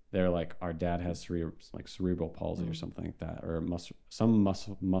specifically, they're like, our dad has cerebral palsy or something like that, or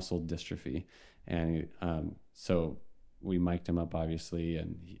muscle dystrophy. And so we mic'd him up, obviously,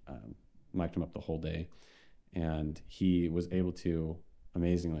 and mic'd him up the whole day. And he was able to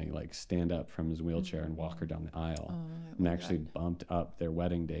amazingly like stand up from his wheelchair and walk her down the aisle, and actually bumped up their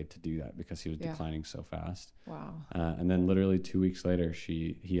wedding day to do that because he was declining so fast. Wow. And then literally 2 weeks later,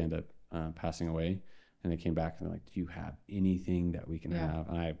 he ended up passing away. And they came back and they're like, do you have anything that we can have?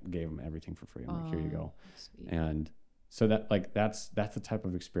 And I gave them everything for free. I'm like, here you go. Sweet. And so that like, that's the type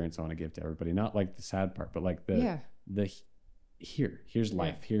of experience I want to give to everybody. Not like the sad part, but like here's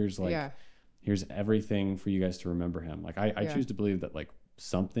life. Here's like, here's everything for you guys to remember him. Like I choose to believe that like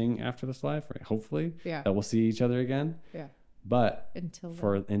something after this life, right? Hopefully that we'll see each other again. Yeah. But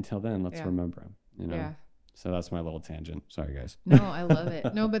until then, let's remember him, you know? Yeah. So that's my little tangent. Sorry guys. No, I love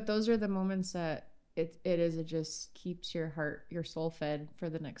it. No, but those are the moments that it just keeps your soul fed for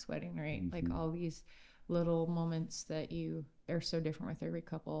the next wedding, right? Like all these little moments that are so different with every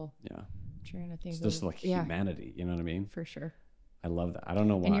couple. Yeah. I'm trying to think. It's just like humanity, you know what I mean? For sure. I love that. I don't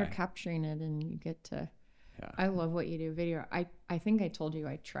know why. And you're capturing it and you get to, I love what you do. Video. I think I told you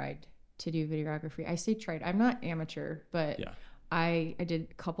I tried to do videography. I say tried. I'm not amateur, but I did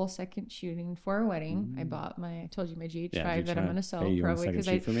a couple second shooting for a wedding. I bought I told you my GH5 that I'm going to sell probably because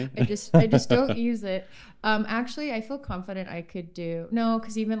I just don't use it. Actually, I feel confident I could do,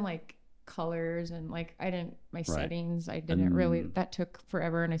 because even like colors and like my settings, I didn't really, that took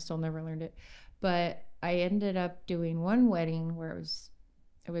forever and I still never learned it. But I ended up doing one wedding where it was,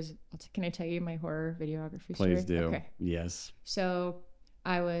 can I tell you my horror videography story? Please do. Okay. Yes. So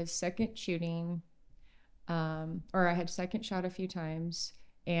I was second shooting, or I had second shot a few times,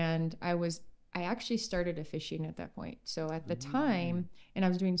 and I actually started officiating at that point. So at the time, and I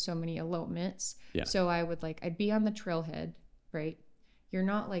was doing so many elopements. Yeah. So I'd be on the trailhead, right? You're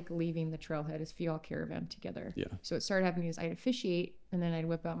not like leaving the trailhead as if you all caravan together. Yeah. So it started happening is I'd officiate, and then I'd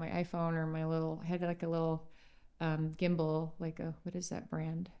whip out my iPhone or I had like a little gimbal, like what is that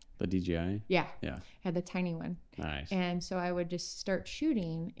brand? The DJI? Yeah. Yeah. Had the tiny one. Nice. And so I would just start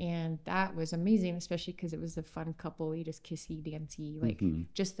shooting, and that was amazing, especially because it was a fun couple. You just kissy, dancey, like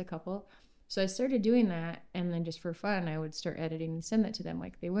just the couple. So I started doing that, and then just for fun, I would start editing and send that to them.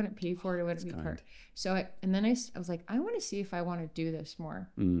 Like they wouldn't pay for it, it wouldn't be part. So I was like, I want to see if I want to do this more.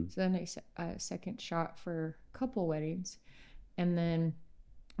 So then I second shot for a couple weddings, and then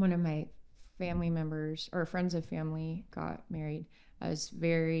one of my family members or friends of family got married. I was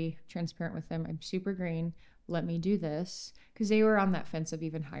very transparent with them. I'm super green. Let me do this, because they were on that fence of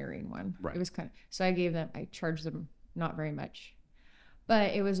even hiring one. Right. It was so I charged them not very much.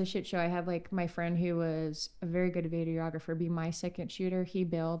 But it was a shit show. I had like my friend who was a very good videographer be my second shooter. He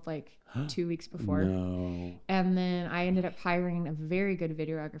bailed like 2 weeks before. No. And then I ended up hiring a very good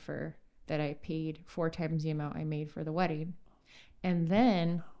videographer that I paid 4 times the amount I made for the wedding. And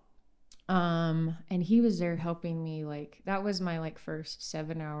then, and he was there helping me. Like that was my like first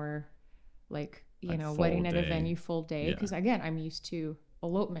 7-hour, like, wedding at a venue full day. Because again, I'm used to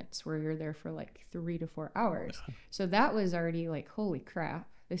elopements where you're there for like 3 to 4 hours. So that was already like, holy crap,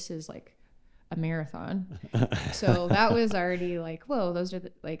 this is like a marathon. So that was already like, whoa, those are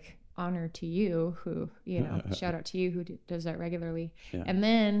like honor to you who, shout out to you who does that regularly. Yeah. And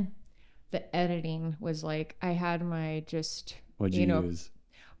then the editing was like, I had my what'd you use?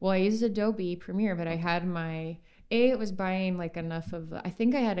 Well, I used Adobe Premiere, but I had it was buying like enough of I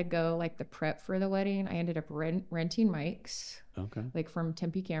think I had to go like the prep for the wedding. I ended up renting mics. Okay. Like from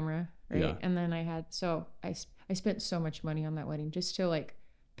Tempe Camera, right? Yeah. And then I spent so much money on that wedding just to like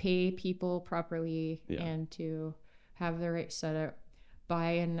pay people properly and to have the right setup,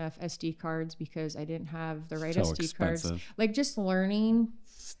 buy enough SD cards because I didn't have the right SD cards. Like just learning,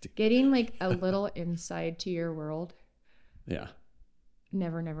 getting like a little inside to your world. Yeah.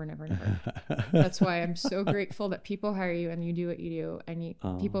 Never. That's why I'm so grateful that people hire you and you do what you do. And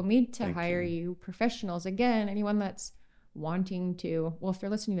people need to hire you professionals. Again, anyone that's wanting to, well, if they're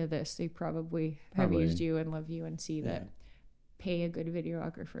listening to this, they probably have used you and love you and see that pay a good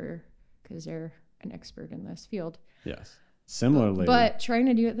videographer because they're an expert in this field. Yes. Similarly. But trying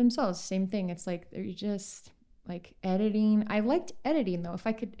to do it themselves, same thing. It's like they're just like editing. I liked editing though. If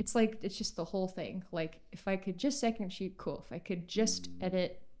I could, it's just the whole thing. Like if I could just second shoot, cool. If I could just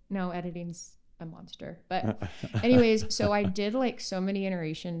edit, no, editing's a monster. But anyways, so I did like so many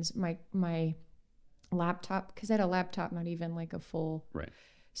iterations. My laptop, because I had a laptop, not even like a full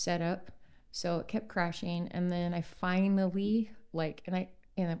setup. So it kept crashing. And then I finally and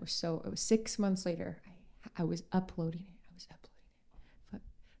it was 6 months later, I was uploading it.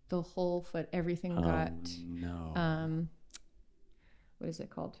 The whole foot, everything got what is it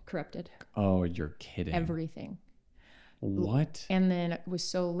called? Corrupted. Oh, you're kidding. Everything. What? And then it was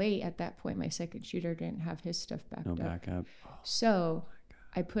so late at that point, my second shooter didn't have his stuff backed up. No backup. So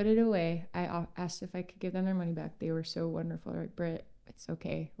I put it away. I asked if I could give them their money back. They were so wonderful. They're like, Britt, it's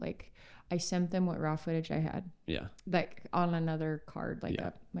okay. Like, I sent them what raw footage I had. Yeah. Like on another card, like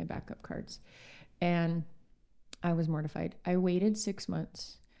my backup cards. And I was mortified. I waited 6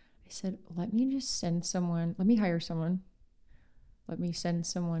 months. I said, let me just send someone, let me hire someone. Let me send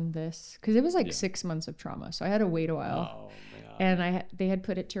someone this. Because it was like 6 months of trauma. So I had to wait a while. Oh, man. And they had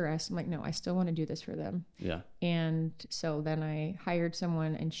put it to rest. I'm like, no, I still want to do this for them. Yeah. And so then I hired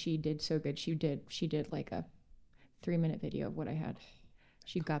someone, and she did so good. She did like a 3-minute video of what I had.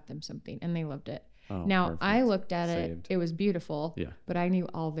 She got them something, and they loved it. Oh, now, perfect. I looked at it. It was beautiful. Yeah. But I knew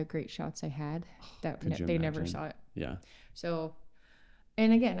all the great shots I had that they never saw it. Yeah. So,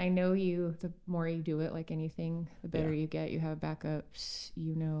 and again, I know the more you do it, like anything, the better you get. You have backups.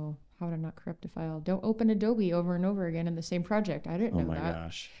 You know how to not corrupt a file. Don't open Adobe over and over again in the same project. I didn't know that. Oh my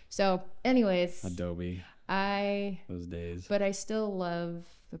gosh. So anyways. Adobe. Those days. But I still love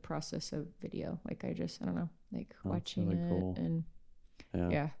the process of video. Like I don't know, like watching really cool. And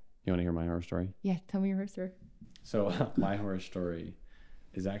yeah. You want to hear my horror story? Yeah, tell me your horror story. So my horror story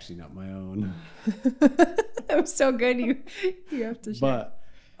is actually not my own. That was so good. You have to share. But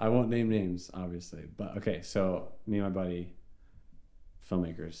I won't name names, obviously. But okay, so me and my buddy,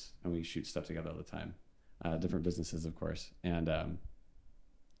 filmmakers, and we shoot stuff together all the time. Different businesses, of course. And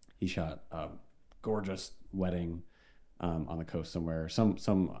he shot a gorgeous wedding on the coast somewhere, some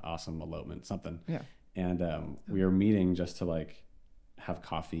awesome elopement, something. Yeah. And we were meeting just to like have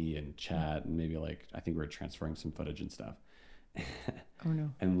coffee and chat, and maybe like I think we were transferring some footage and stuff. Oh no.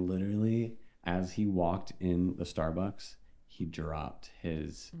 And literally as he walked in the Starbucks, he dropped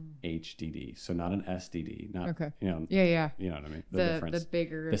his HDD. So not an SDD, not you know what I mean? The difference. The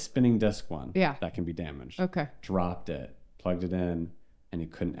bigger, the spinning disc one. Yeah. That can be damaged. Okay. Dropped it, plugged it in, and he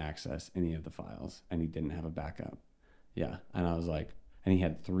couldn't access any of the files, and he didn't have a backup. Yeah. And I was like, and he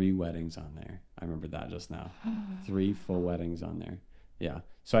had 3 weddings on there. I remember that just now. 3 full weddings on there. Yeah.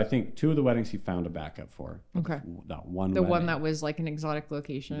 So I think 2 of the weddings he found a backup for. Okay. That one. The one that was like an exotic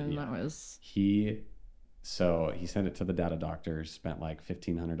location. Yeah. That was. So he sent it to the data doctors, spent like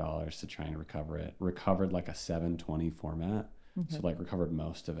 $1,500 to try and recover it. Recovered like a 720 format. Okay. So like recovered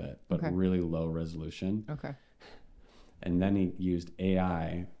most of it, but really low resolution. Okay. And then he used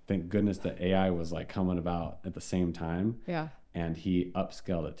AI. Thank goodness the AI was like coming about at the same time. Yeah. And he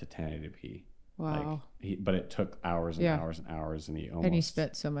upscaled it to 1080p. Wow. Like but it took hours and hours and hours, and he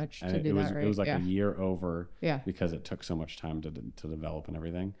spent so much to do that, right? It was like a year over because it took so much time to develop and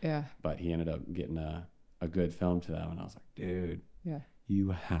everything. Yeah. But he ended up getting a good film to them, and I was like, dude,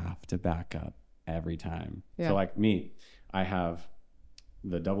 you have to back up every time. Yeah. So like me, I have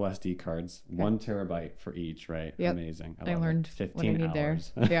the double SD cards, 1 terabyte for each, right? Yep. Amazing. I learned 15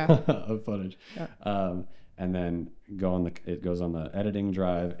 hours of footage. Yeah. And then it goes on the editing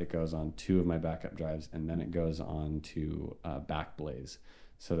drive. It goes on 2 of my backup drives, and then it goes on to Backblaze,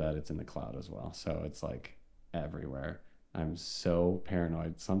 so that it's in the cloud as well. So it's like everywhere. I'm so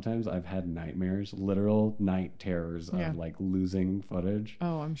paranoid. Sometimes I've had nightmares, literal night terrors of like losing footage.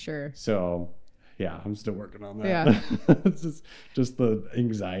 Oh, I'm sure. So yeah, I'm still working on that. Yeah. It's just the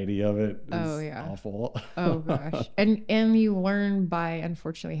anxiety of it is awful. Oh gosh. And you learn by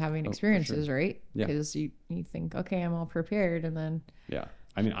unfortunately having experiences, right? Yeah. Because you think, okay, I'm all prepared, and then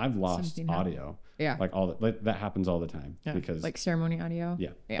I mean, I've lost audio. Yeah. Like that happens all the time because like ceremony audio.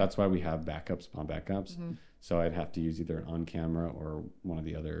 Yeah. That's why we have backups upon backups. Mm-hmm. So I'd have to use either an on camera or one of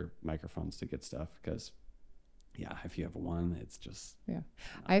the other microphones to get stuff, because if you have one, it's just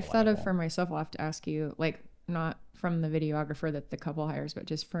I've thought of for myself, I'll have to ask you, like, not from the videographer that the couple hires, but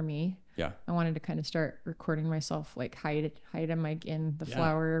just for me. Yeah. I wanted to kind of start recording myself, like hide a mic in the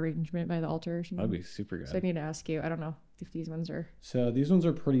flower arrangement by the altar or something. That'd be super good. So I need to ask you, I don't know if these ones are. So these ones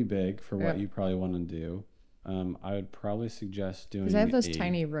are pretty big for what you probably want to do. I would probably suggest doing. Because I have those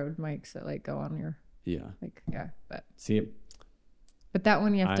tiny Rode mics that like go on your. Yeah. Like but. See. But that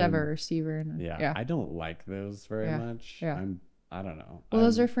one you have to have a receiver. And I don't like those very much. Yeah. I don't know. Well,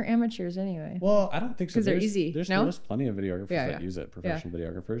 those are for amateurs anyway. Well, I don't think so. Because they're easy. There's plenty of videographers that use it, professional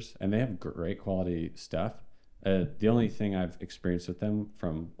videographers, and they have great quality stuff. The only thing I've experienced with them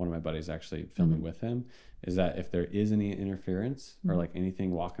from one of my buddies actually filming with him is that if there is any interference or like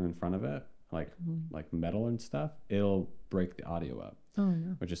anything walking in front of it, like metal and stuff, it'll break the audio up. Oh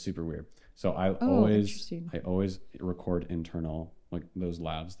no. Which is super weird. So I always record internal, like those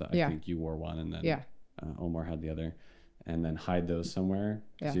labs that I think you wore one, and then Omar had the other. and then hide those somewhere.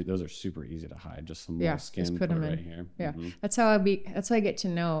 Yeah. Those are super easy to hide. Just some little skin, just put them in right here. Yeah. That's how I get to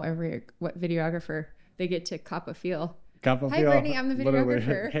know what videographer. They get to cop a feel. Hi, Brittany, I'm the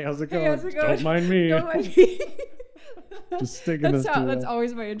videographer. Hey, how's it going? Don't mind me. Don't mind me. Just sticking this to That's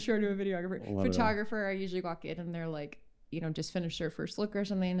always my intro to a videographer. Photographer, I usually walk in and they're like, just finished their first look or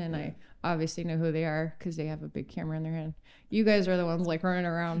something, and I obviously know who they are because they have a big camera in their hand. You guys are the ones like running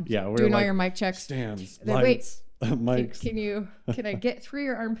around, we're doing all your mic checks. Stands, lights, mics. Can I get through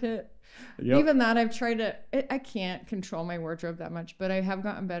your armpit? Yep. Even that, I've tried to. I can't control my wardrobe that much, but I have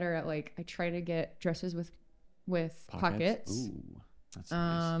gotten better at I try to get dresses with pockets. Ooh, that's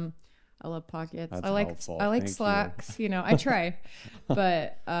nice. I love pockets. That's I like helpful. Thank slacks. I try,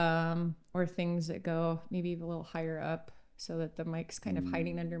 but or things that go maybe a little higher up so that the mic's kind of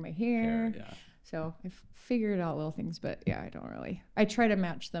hiding under my hair. Yeah. So I've figured out little things, but I don't really. I try to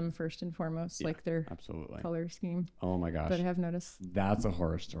match them first and foremost, like their color scheme. Oh my gosh. But I have noticed. That's a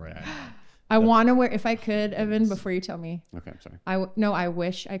horror story. I want to wear, if I could, Evan, before you tell me. Okay, I'm sorry. I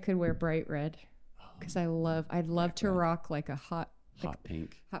wish I could wear bright red because I'd love to rock like a hot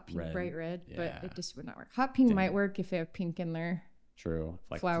pink, red. Bright red, but it just would not work. Hot pink might work if they have pink in there. True.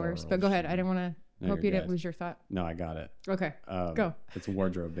 Like flowers. But go ahead. I didn't want to. Hope you didn't lose your thought. No, I got it. Okay. Go. It's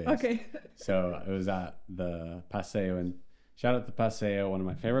wardrobe based. Okay. So it was at the Paseo, and shout out to Paseo, one of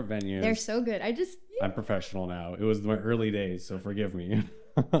my favorite venues. They're so good. I'm professional now. It was my early days, so forgive me.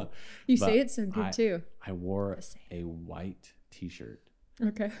 You say it's so good too. I wore a white t-shirt.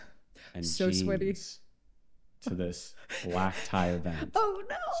 Okay. And so sweaty. To this black tie event. Oh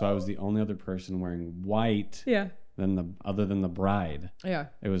no. So I was the only other person wearing white. Yeah. Other than the bride. Yeah.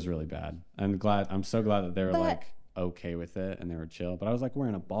 It was really bad. I'm so glad that they were like okay with it and they were chill. But I was like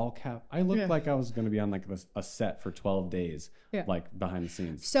wearing a ball cap. I looked like I was going to be on like a set for 12 days, like behind the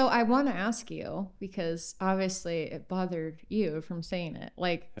scenes. So I want to ask you, because obviously it bothered you from saying it.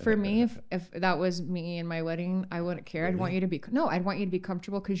 Like for me, if that was me in my wedding, I wouldn't care. I'd want you to be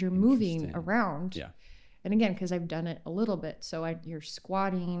comfortable because you're moving around. Yeah. And again, because I've done it a little bit. So you're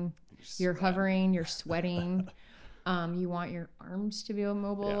squatting, you're hovering, you're sweating. You want your arms to be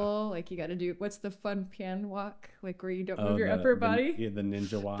immobile. Like you got to do, what's the fun pan walk? Like where you don't move your upper body. The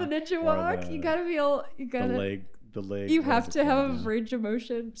ninja walk. The ninja walk. You got to be able, the leg. You have to have a range of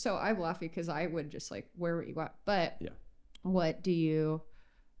motion. So I'm laughing because I would just like wear what you want. But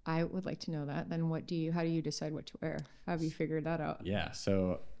I would like to know that. Then how do you decide what to wear? Have you figured that out? Yeah.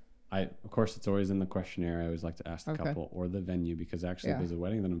 So of course, it's always in the questionnaire. I always like to ask the couple or the venue, because actually there's a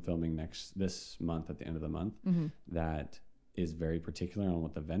wedding that I'm filming this month at the end of the month that is very particular on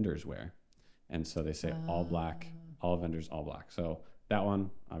what the vendors wear. And so they say all black, all vendors, all black. So that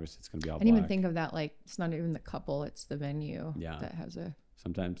one, obviously it's going to be all black. I didn't even think of that. Like it's not even the couple, it's the venue that has a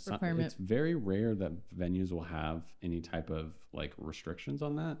sometimes requirement. It's very rare that venues will have any type of like restrictions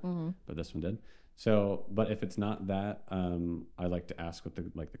on that, but this one did. So, but if it's not that, I like to ask what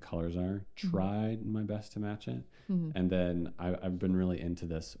the colors are. Tried my best to match it, and then I've been really into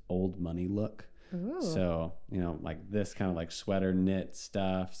this old money look. Ooh. So like this kind of like sweater knit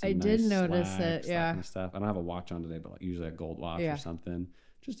stuff. I did notice it, kind of stuff. I don't have a watch on today, but like usually a gold watch or something,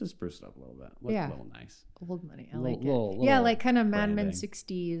 just to spruce it up a little bit. Look a little nice. Old money, I like it. Like kind of Mad Men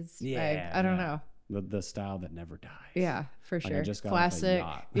 60s vibe. I don't know. The style that never dies. Yeah, for sure. I just got classic.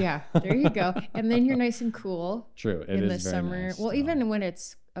 Yeah, there you go. And then you're nice and cool. True. In the summer. Nice, well, even when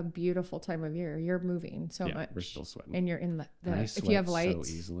it's a beautiful time of year, you're moving so much. We're still sweating. And you're in the if you have lights.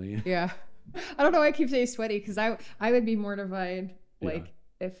 So easily. Yeah. I don't know why I keep saying sweaty, because I would be mortified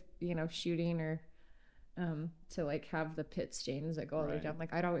if shooting or to like have the pit stains that go all the way down.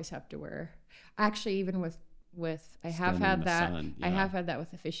 Like I'd always have to wear. Actually, even with I have had that. I have had that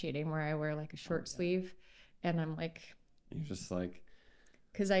with officiating where I wear like a short sleeve, and I'm like, you're just like,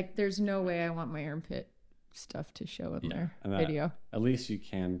 because there's no way I want my armpit stuff to show in their video. At least you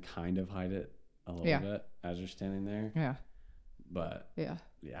can kind of hide it a little bit as you're standing there. Yeah. But yeah,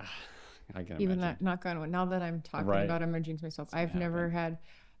 I can even imagine. that. Not going. Now that I'm talking about imaging to myself, I've never had.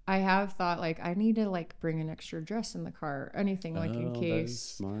 I have thought like I need to like bring an extra dress in the car, anything like in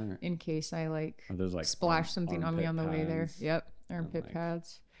case I like, splash something on me on the way there. Yep, armpit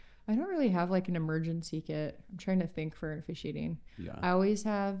pads. I don't really have like an emergency kit. I'm trying to think for officiating. Yeah, I always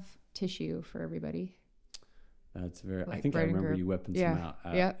have tissue for everybody. That's very. I think I remember you whipping some out.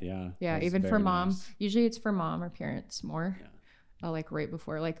 Yeah. Even for mom. Nice. Usually it's for mom or parents more. Yeah. Like right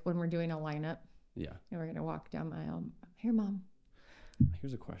before, like when we're doing a lineup. Yeah. And we're gonna walk down the aisle. Here, mom.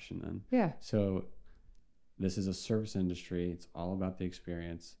 Here's a question then. Yeah. So this is a service industry. It's all about the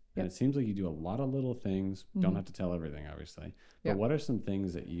experience. And it seems like you do a lot of little things. Don't have to tell everything, obviously. But what are some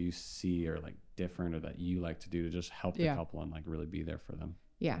things that you see are like different or that you like to do to just help the couple and like really be there for them?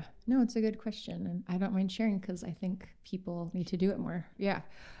 Yeah. No, it's a good question. And I don't mind sharing because I think people need to do it more. Yeah.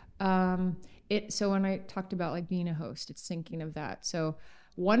 So when I talked about like being a host, it's thinking of that. So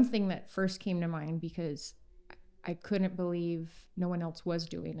one thing that first came to mind, because I couldn't believe no one else was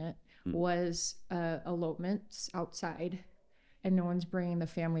doing it, was elopements outside, and no one's bringing the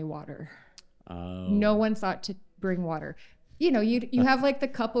family water. Oh. No one thought to bring water. You know, you have like the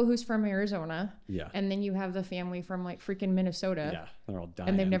couple who's from Arizona, and then you have the family from like freaking Minnesota. Yeah, they're all dying.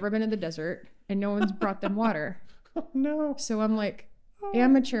 And they've never been in the desert, and no one's brought them water. Oh, no. So I'm like,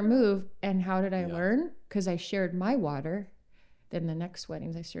 amateur move. And how did I learn? Because I shared my water. Then the next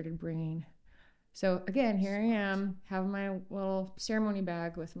weddings I started bringing. So again, here I am, have my little ceremony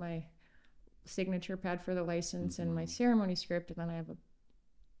bag with my signature pad for the license and my ceremony script, and then I have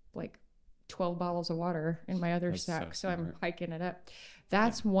like 12 bottles of water in my other sack, so I'm hiking it up.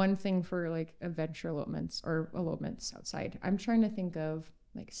 That's one thing for like adventure elopements or elopements outside. I'm trying to think of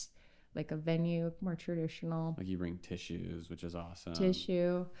like a venue, more traditional. Like you bring tissues, which is awesome.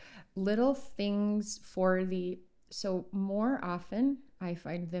 Tissue, little things for so more often I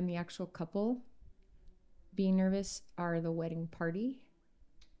find than the actual couple being nervous are the wedding party.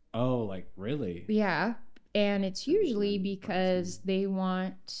 Oh, like really? Yeah. And it's usually because they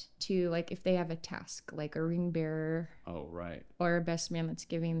want to, like, if they have a task, like a ring bearer. Oh, right. Or a best man that's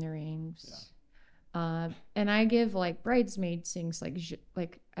giving the rings. Yeah. And I give, like, bridesmaids things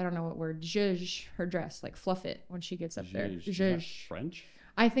like I don't know what word, zhuzh, her dress, like fluff it when she gets up there. Zhuzh. French?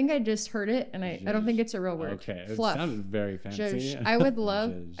 I think I just heard it, and I don't think it's a real word. Okay. Fluff. It sounded very fancy. Zhuzh. I would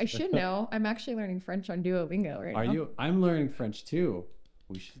love, I should know. I'm actually learning French on Duolingo right now. Are you? I'm learning French too.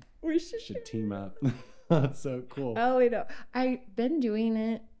 We should team up. That's so cool. Oh, I know. I've been doing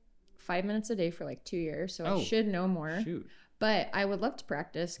it 5 minutes a day for like 2 years, so I should know more. Shoot. But I would love to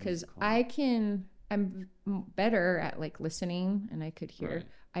practice because I'm better at like listening, and I could hear. Right.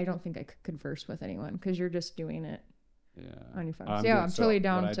 I don't think I could converse with anyone because you're just doing it on your phone. I'm totally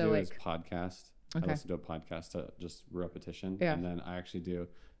down to like podcast. Okay. I listen to a podcast to just repetition. Yeah. And then I actually do,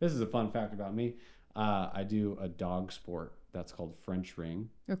 this is a fun fact about me. I do a dog sport that's called French ring.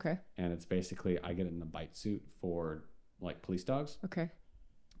 Okay. And it's basically, I get in the bite suit for like police dogs. Okay.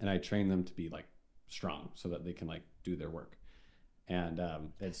 And I train them to be like strong so that they can like do their work. And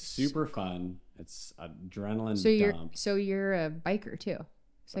it's super fun. It's adrenaline dump. So you're a biker too,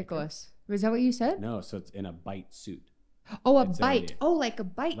 cyclist. Was that what you said? No, so it's in a bite suit. Oh, a bite. Like a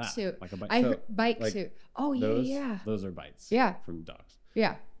bite suit. Like a bite. I heard bite suit. Oh, yeah. Those are bites. Yeah. From dogs.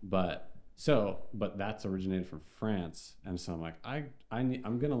 Yeah. But that's originated from France, and so I'm like,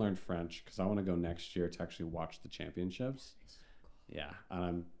 I'm gonna learn French because I want to go next year to actually watch the championships. Yeah,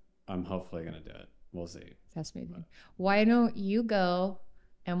 and I'm hopefully gonna do it. We'll see. That's amazing. Why don't you go,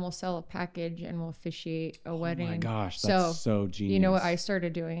 and we'll sell a package and we'll officiate a wedding? Oh my gosh, that's so genius. You know what I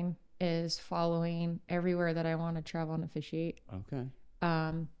started doing is following everywhere that I want to travel and officiate. Okay.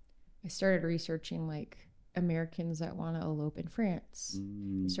 I started researching like Americans that want to elope in France.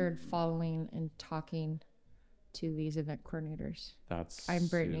 Started following and talking to these event coordinators. I'm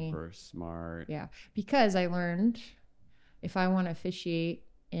Brittany. Super smart. Yeah, because I learned if I want to officiate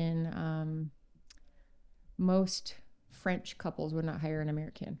in most French couples would not hire an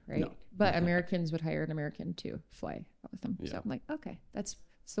American, right? No. But Americans would hire an American to fly with them. Yeah. So I'm like, okay, that's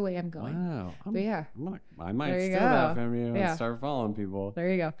the way I'm going. Wow. But yeah. I might steal that from you and start following people.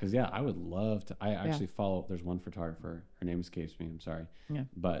 There you go. Because, I would love to. I actually follow, there's one photographer. Her name escapes me. I'm sorry. Yeah.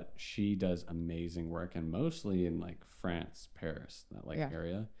 But she does amazing work, and mostly in like France, Paris, that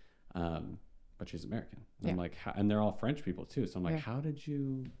area. But she's American. And I'm like, and they're all French people too. So I'm like, how did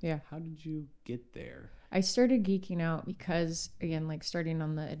you get there? I started geeking out because, again, like starting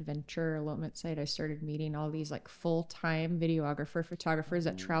on the adventure elopement site, I started meeting all these like full-time photographers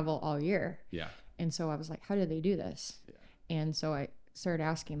that travel all year. Yeah. And so I was like, how do they do this? Yeah. And so I started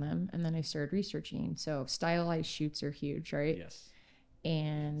asking them, and then I started researching. So stylized shoots are huge, right? Yes.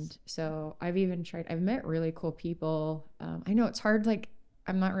 And so I've met really cool people. I know it's hard, like,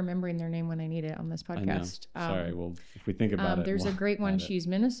 I'm not remembering their name when I need it on this podcast. Sorry. Well, if we think about it, there's a great one. She's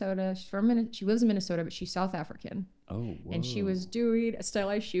Minnesota. She lives in Minnesota, but she's South African. Oh, whoa. And she was doing a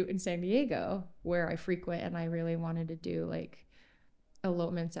stylized shoot in San Diego, where I frequent, and I really wanted to do like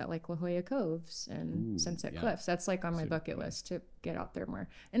elopements at like La Jolla Coves and Sunset Cliffs. That's like on my bucket list to get out there more.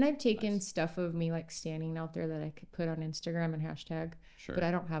 And I've taken stuff of me like standing out there that I could put on Instagram and hashtag, but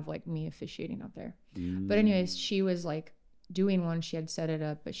I don't have like me officiating out there. But anyways, she was like doing one. She had set it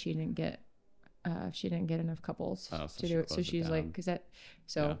up, but she didn't get she didn't get enough couples Oh, so to she do it. So closed it she's like, down. because that,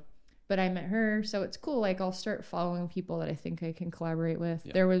 so, Yeah. but I met her. So it's cool. Like I'll start following people that I think I can collaborate with.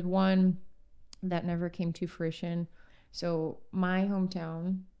 Yeah. There was one that never came to fruition. So my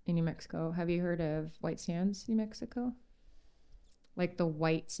hometown in New Mexico, have you heard of White Sands, New Mexico? Like the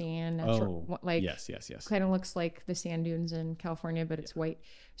white sand, natural, like yes. kind of looks like the sand dunes in California, but it's white.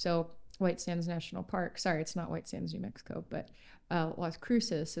 So White Sands National Park. Sorry, it's not White Sands, New Mexico, but Las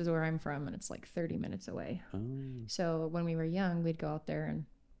Cruces is where I'm from, and it's like 30 minutes away. Oh. So when we were young, we'd go out there, and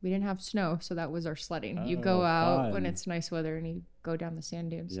we didn't have snow, so that was our sledding. You Oh, go out fun. when it's nice weather, and you go down the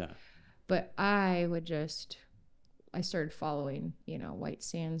sand dunes. Yeah. But I started following, White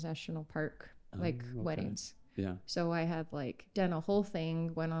Sands National Park, like Oh, okay. weddings. Yeah. So I had like done a whole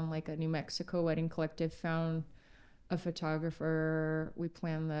thing, went on like a New Mexico wedding collective, found a photographer. We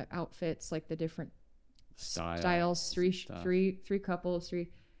planned the outfits, like the different styles, three couples, and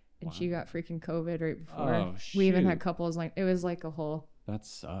Wow. she got freaking COVID right before. Oh, we even had shoot. couples, like it was like a whole, That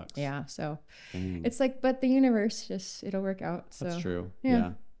sucks. yeah. So Dang. it's like, but the universe it'll work out. So That's true. yeah.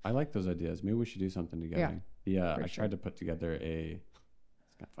 Yeah. I like those ideas. Maybe we should do something together. Yeah. for I sure. tried to put together it's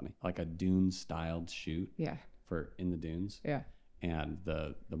kind of funny, like a dune styled shoot Yeah. for in the dunes. Yeah. And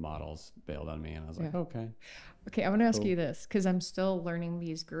the models bailed on me, and I was like, Yeah. okay. Okay, I want to ask Cool. you this because I'm still learning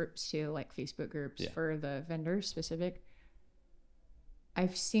these groups too, like Facebook groups Yeah. for the vendors specific.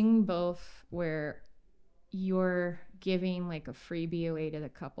 I've seen both where you're giving like a free BOA to the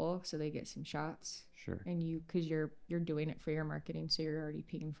couple so they get some shots, Sure. and because you're doing it for your marketing, so you're already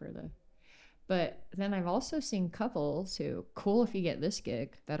paying for the. But then I've also seen couples who, cool if you get this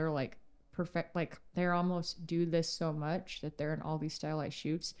gig, that are like perfect, like they're almost do this so much that they're in all these stylized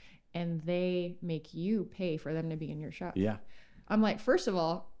shoots, and they make you pay for them to be in your shot. Yeah. I'm like, first of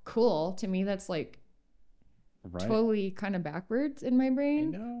all, cool. To me, that's like Right. totally kind of backwards in my I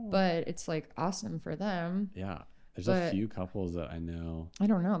brain, know. but it's like awesome for them. Yeah. There's a But- few couples that I know. I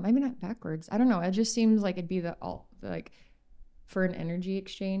don't know. Maybe not backwards. I don't know. It just seems like it'd be like for an energy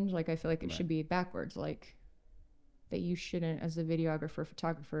exchange. Like I feel like it Right. should be backwards. Like that you shouldn't, as a videographer,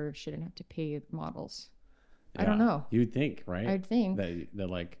 photographer, shouldn't have to pay models. I don't Yeah. know. You'd think, right? I'd think that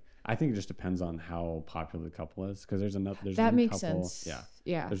like, I think it just depends on how popular the couple is, because there's that one makes couple, sense. Yeah.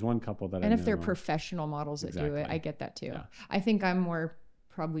 Yeah. There's one couple that And I if they're know- professional models that do it, Exactly. I get that too. Yeah. I think I'm more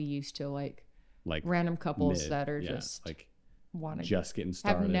probably used to like like random couples mid, that are yeah, just like want to just getting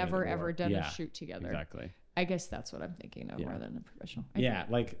started. have never or- ever done yeah, a shoot together. Exactly. I guess that's what I'm thinking of Yeah. more than a professional. Yeah,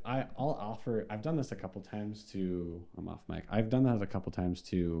 like I'll offer. I've done this a couple times to. I'm off mic. I've done that a couple times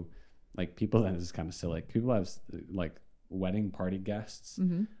to, like people that is kind of silly. People have like wedding party guests.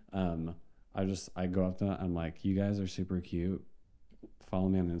 Mm-hmm. I go up to them. I'm like, you guys are super cute. Follow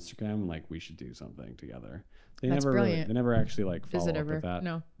me on Instagram. Like we should do something together. They That's never brilliant. they never actually like follow Is it up ever? with that.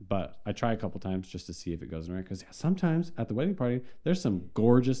 No. But I try a couple times just to see if it goes anywhere. Because sometimes at the wedding party, there's some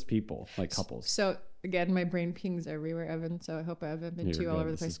gorgeous people, like couples. So again, my brain pings everywhere, Evan. So I hope I haven't been You're too all good. over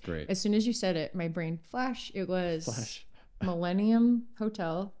the This place. is great. As soon as you said it, my brain flash. It was Flash. Millennium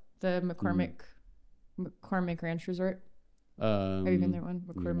Hotel, the McCormick Ranch Resort. Have you been there one?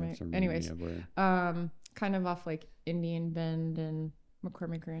 McCormick. Anyways, kind of off like Indian Bend and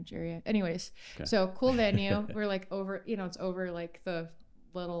McCormick Ranch area. Anyways, Okay. so cool venue. We're like over, it's over like the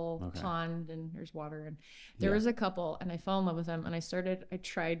little Okay. pond and there's water, and there Yeah. was a couple, and I fell in love with them, and I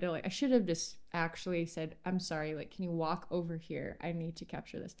tried to I should have just actually said, I'm sorry, like, can you walk over here? I need to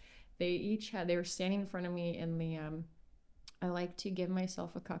capture this. They were standing in front of me in the, I like to give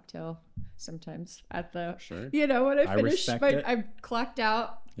myself a cocktail sometimes at the, Sure. when I I finished respect my, it. I clocked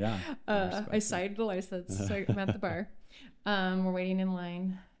out. Yeah. I signed the license, so I'm at the bar. We're waiting in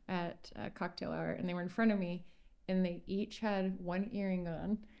line at a cocktail hour, and they were in front of me, and they each had one earring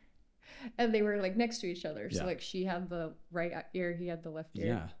on, and they were like next to each other. So Yeah. like she had the right ear, he had the left ear.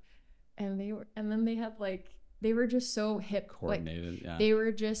 Yeah. And then they had like, they were just so hip, Coordinated. like Yeah. they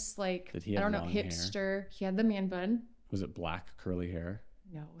were just like, Did he I have don't know, long hair? hipster. He had the man bun. Was it black curly hair?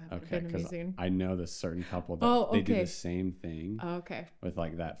 No, that would Okay, have been because amazing. I know this certain couple that Oh, they do okay. the same thing Oh, okay. with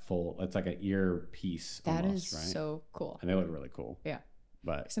like that full. It's like an ear piece. That almost, is right? so cool. And they look really cool. Yeah.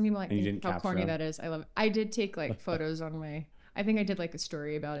 But Some people might And you think didn't how corny capture that is. I love it. I did take like photos on my, I think I did like a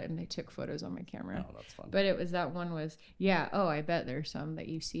story about it, and I took photos on my camera. oh, that's fun. But it was, that one was, yeah. Oh, I bet there's some that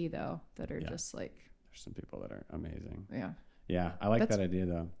you see though that are Yeah. just like, There's some people that are amazing. yeah, Yeah, I like That's- that idea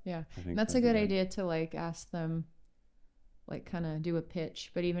though. yeah. I think That's a that'd be good idea to like ask them, like kind of do a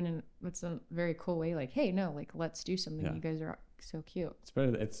pitch, but even in what's a very cool way, like, hey, no, like let's do something. Yeah. You guys are so cute. It's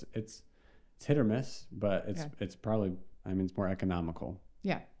better. It's hit or miss, but Yeah. it's probably. I mean, it's more economical.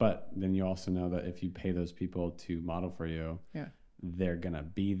 Yeah. But then you also know that if you pay those people to model for you, Yeah. they're gonna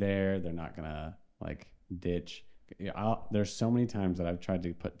be there. They're not gonna like ditch. There's so many times that I've tried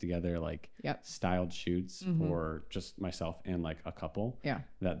to put together like styled shoots for just myself and like a couple.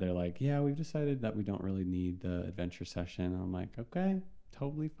 That they're like, yeah, we've decided that we don't really need the adventure session. And I'm like, okay,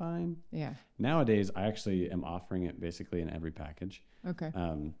 totally fine. Yeah. Nowadays, I actually am offering it basically in every package. Okay.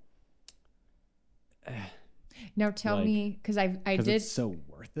 Now tell me, because I did. It's so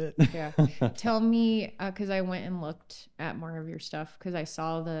worth it. Yeah. Tell me, because I went and looked at more of your stuff because I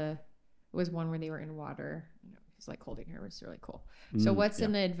saw it was one where they were in water. He's like holding her. It was really cool. So what's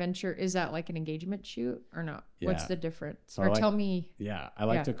an adventure? Is that like an engagement shoot or not? Yeah. What's the difference? So or tell me. Yeah. I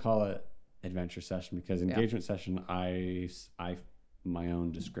like to call it adventure session because engagement session, my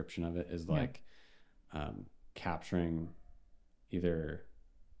own description of it is like capturing either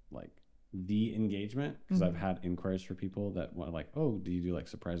like the engagement, because I've had inquiries for people that want like, oh, do you do like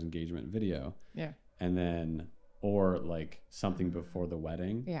surprise engagement video? Yeah. And then or like something before the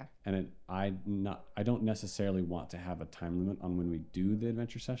wedding. Yeah. And I don't necessarily want to have a time limit on when we do the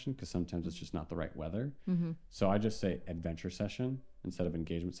adventure session because sometimes it's just not the right weather. So I just say adventure session instead of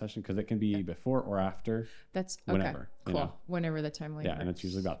engagement session because it can be before or after. That's whenever. Cool. You know? Whenever the timeline. Yeah, and it's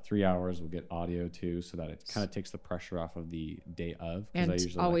usually about 3 hours. We'll get audio too, so that it kind of takes the pressure off of the day of. And I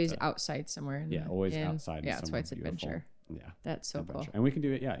usually always outside somewhere. Always outside. Yeah, that's why it's beautiful. Adventure. Yeah, that's so cool. And we can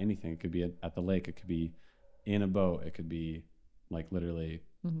do it. Yeah, anything. It could be at the lake. It could be in a boat. It could be like literally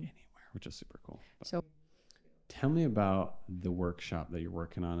anywhere, which is super cool. But so tell me about the workshop that you're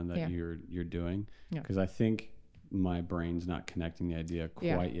working on and that you're doing, because I think my brain's not connecting the idea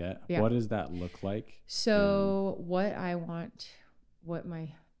quite yet. What does that look like? So what I want, what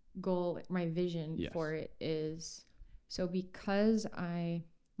my goal, my vision for it is, so because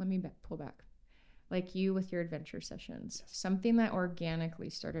let me pull back, like you with your adventure sessions, something that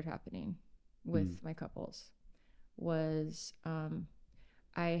organically started happening with my couples was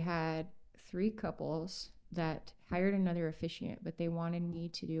I had 3 couples that hired another officiant, but they wanted me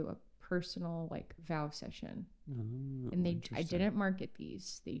to do a personal like vow session. And I didn't market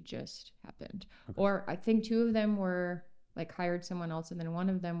these, they just happened. Or I think 2 of them were like hired someone else, and then one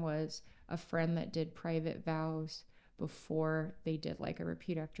of them was a friend that did private vows before they did like a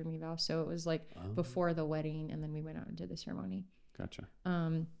repeat after me vow. So it was like before the wedding, and then we went out and did the ceremony. Gotcha.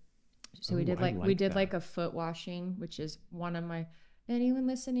 So we did like a foot washing, which is one of my, anyone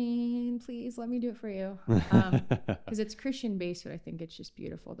listening, please let me do it for you. Because it's Christian based, but I think it's just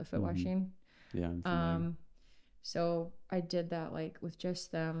beautiful, the foot washing. Yeah. So I did that like with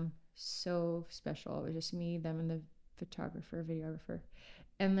just them. So special. It was just me, them, and the photographer, videographer.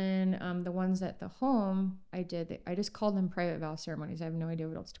 And then the ones at the home, I just called them private vow ceremonies. I have no idea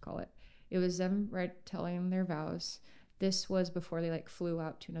what else to call it. It was them telling their vows. This was before they like flew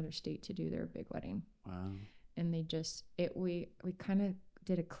out to another state to do their big wedding. Wow. And they just, we kind of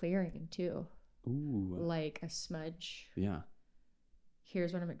did a clearing too. Ooh. Like a smudge. Yeah.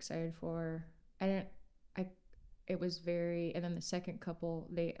 Here's what I'm excited for. It was very, and then the second couple,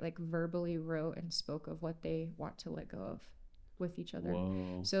 they like verbally wrote and spoke of what they want to let go of with each other.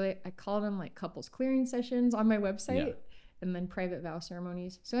 Whoa. So I called them like couples clearing sessions on my website and then private vow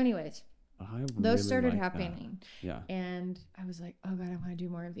ceremonies. So anyways, those started happening. That. Yeah. And I was like, oh God, I want to do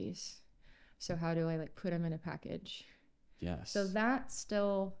more of these. So how do I like put them in a package? Yes. So that's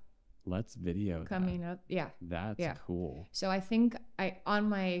still let's video coming up. Yeah. That's cool. So I think on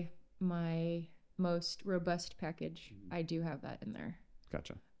my most robust package, I do have that in there.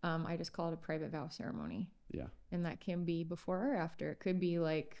 Gotcha. I just call it a private vow ceremony. Yeah. And that can be before or after. It could be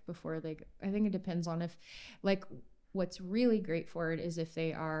like before I think it depends on if like what's really great for it is if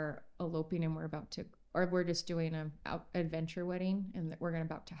they are eloping and we're just doing an adventure wedding and we're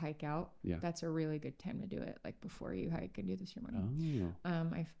about to hike out. Yeah. That's a really good time to do it, like before you hike and do the ceremony.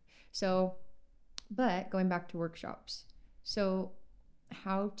 But going back to workshops. So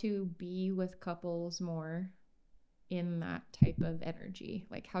how to be with couples more in that type of energy.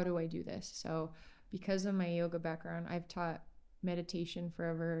 Like, how do I do this? So because of my yoga background, I've taught meditation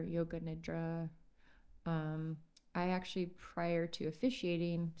forever, yoga nidra. I actually, prior to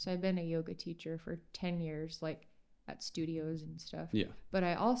officiating, so I've been a yoga teacher for 10 years, like at studios and stuff. Yeah. But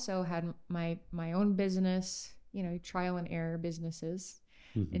I also had my own business, trial and error businesses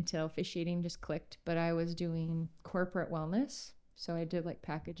until officiating just clicked. But I was doing corporate wellness. So I did like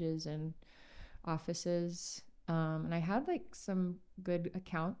packages and offices. And I had like some good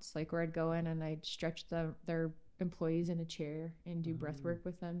accounts, like where I'd go in and I'd stretch their employees in a chair and do breath work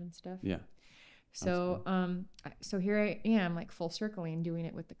with them and stuff. Yeah. So, cool. So here I am, like full circling, doing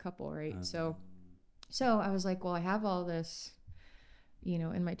it with the couple, right? So I was like, well, I have all this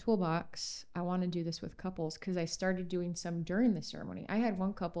in my toolbox, I want to do this with couples, because I started doing some during the ceremony. I had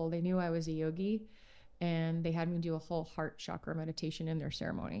one couple, they knew I was a yogi, and they had me do a whole heart chakra meditation in their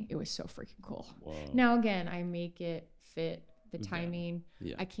ceremony. It was so freaking cool. Whoa. Now, again, I make it fit the timing.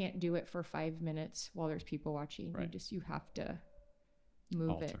 Yeah. I can't do it for 5 minutes while there's people watching. Right. You have to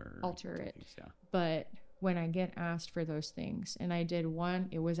alter it. Things, yeah. But when I get asked for those things, and I did one,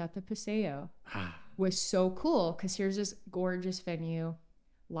 it was at the Paseo. Was so cool, because here's this gorgeous venue,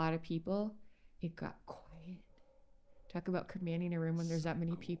 a lot of people. It got quiet. Talk about commanding a room when there's that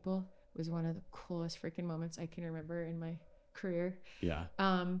many people. It was one of the coolest freaking moments I can remember in my career. Yeah.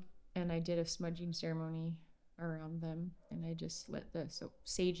 And I did a smudging ceremony around them, and I just lit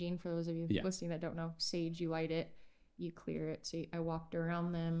saging, for those of you listening that don't know, sage, you light it, you clear it. So I walked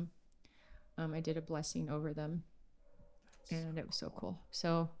around them. I did a blessing over them. And it was so cool.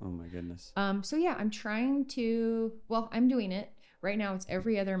 So, oh my goodness. So yeah, I'm trying to, I'm doing it right now. It's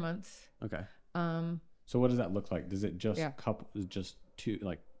every other month. Okay. So what does that look like? Does it just just two,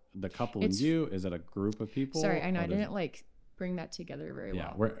 like the couple and you? Is it a group of people? Sorry, I know I didn't bring that together very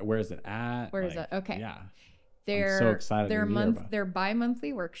well. Where is it at? Where is that? Okay. Yeah. I'm so excited. They're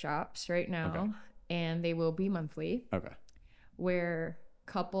bi-monthly workshops right now, and they will be monthly. Okay. Where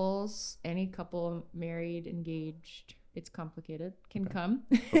couples, any couple, married, engaged, it's complicated, can come.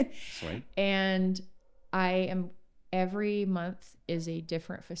 Sweet. And every month is a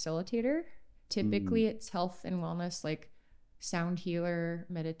different facilitator. Typically it's health and wellness, like sound healer,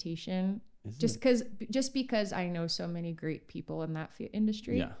 meditation. Just because I know so many great people in that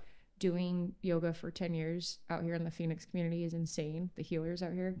industry. Yeah. Doing yoga for 10 years out here in the Phoenix community is insane. The healers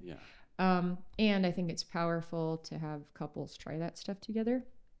out here. Yeah. And I think it's powerful to have couples try that stuff together.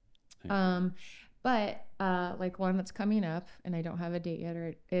 But like one that's coming up, and I don't have a date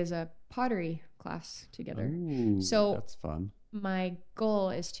yet, is a pottery class together. Ooh, so that's fun. My goal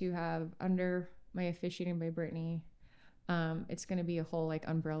is to have, under my Officiating by Brittany, it's going to be a whole like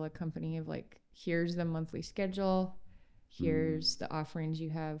umbrella company of like, here's the monthly schedule, here's the offerings you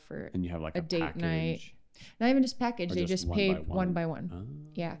have for, and you have like a date package. Night. Not even just package, they just pay one by one. Oh.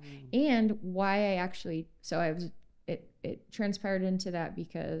 Yeah. And why I actually, it transpired into that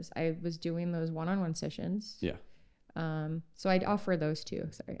because I was doing those one-on-one sessions. Yeah. So I'd offer those too.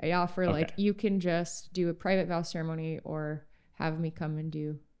 Sorry. I offer like, you can just do a private vow ceremony or have me come and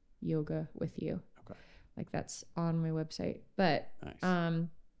do yoga with you. Okay. Like that's on my website. But nice.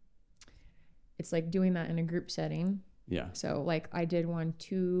 It's like doing that in a group setting. Yeah. So like I did one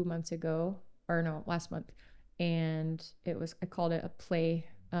 2 months ago, or no, last month. And I called it a play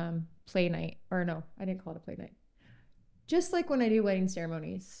night. Or no, I didn't call it a play night. Just like when I do wedding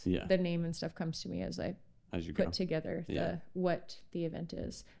ceremonies, the name and stuff comes to me as you put together what the event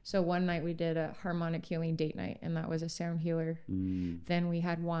is. So one night we did a harmonic healing date night, and that was a sound healer. Then we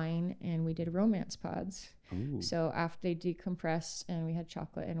had wine, and we did romance pods. Ooh. So after they decompressed, and we had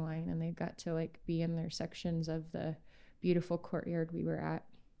chocolate and wine, and they got to like be in their sections of the beautiful courtyard we were at.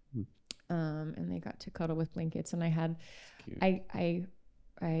 And they got to cuddle with blankets, and I have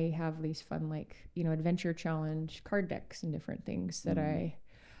these fun, like, adventure challenge card decks and different things that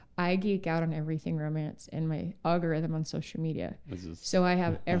I geek out on everything romance in my algorithm on social media. So I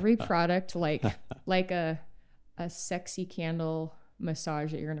have every product, like a sexy candle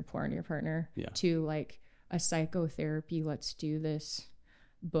massage that you're going to pour on your partner, to like a psychotherapy, let's do this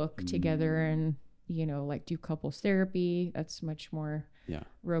book together and, like do couples therapy. That's much more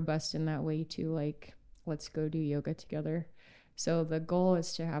robust in that way, to like, let's go do yoga together. So the goal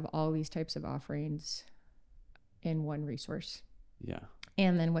is to have all these types of offerings in one resource. Yeah.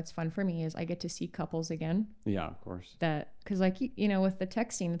 And then what's fun for me is I get to see couples again. Yeah, of course. Because like, with the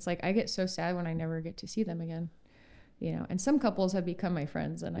texting, it's like I get so sad when I never get to see them again. And some couples have become my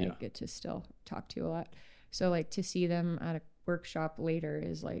friends, and I get to still talk to a lot. So like to see them at a workshop later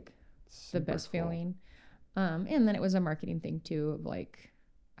is like the best feeling. And then it was a marketing thing too, of like,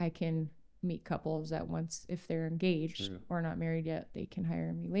 I can meet couples that once, if they're engaged or not married yet, they can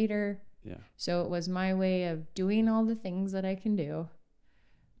hire me later. Yeah. So it was my way of doing all the things that I can do,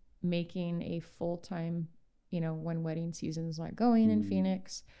 making a full-time, when wedding season's not going in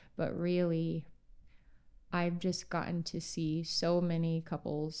Phoenix, but really I've just gotten to see so many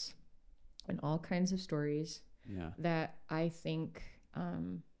couples and all kinds of stories that I think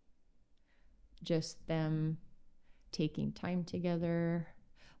just them taking time together,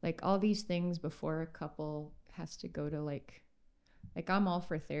 like all these things before a couple has to go to like I'm all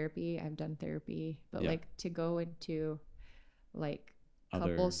for therapy. I've done therapy, but like to go into like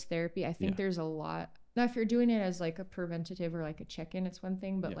couples therapy, I think there's a lot. Now, if you're doing it as like a preventative or like a check-in, it's one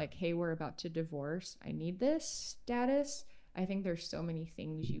thing, but like, hey, we're about to divorce, I need this status. I think there's so many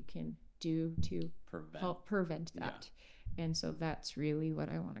things you can do to help prevent that. And so that's really what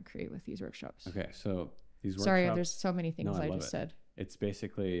I want to create with these workshops. Okay, so these workshops. Sorry, there's so many things I just said. It's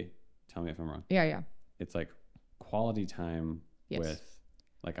basically, tell me if I'm wrong. Yeah. It's like quality time with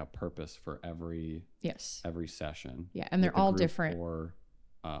like a purpose for every session. Yeah, and they're all different. Or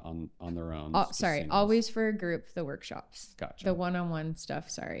on their own. Always for a group, the workshops. Gotcha. The one-on-one stuff,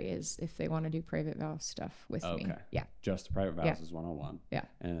 is if they want to do private vow stuff with me. Yeah. Just private vows is one-on-one. Yeah.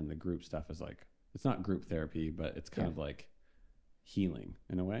 And the group stuff is like, it's not group therapy, but it's kind of like healing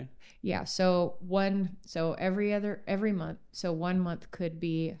in a way. Yeah. So every month. So 1 month could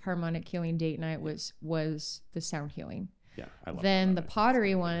be harmonic healing date night was the sound healing. Yeah. I love then the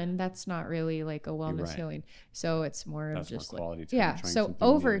pottery one, that's not really like a wellness healing. So it's more of just more quality time. Yeah. So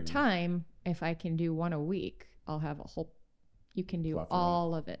over time, if I can do one a week, I'll have a whole, you can do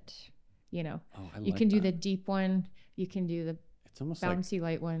all of it, you know. You can do the deep one. You can do the it's almost bouncy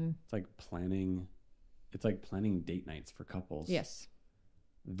light one. It's like planning date nights for couples. Yes.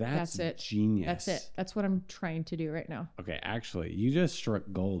 That's it. Genius. That's it. That's what I'm trying to do right now. Okay, actually, you just struck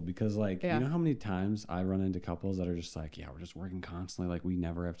gold because you know how many times I run into couples that are just like, we're just working constantly. Like we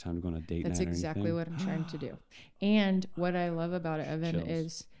never have time to go on a date night. That's exactly what I'm trying to do. And what I love about it, Evan,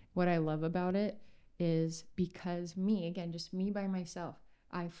 is because just me by myself,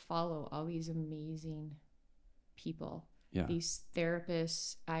 I follow all these amazing people. Yeah. These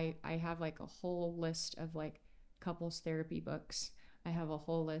therapists, I have like a whole list of like couples therapy books. I have a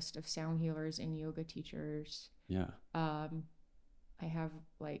whole list of sound healers and yoga teachers. Yeah. I have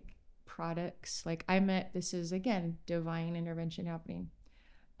like products. Like this is again, divine intervention happening.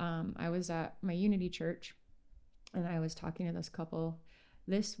 I was at my Unity church and I was talking to this couple.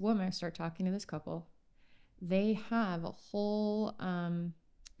 This woman, I start talking to this couple. They have a whole,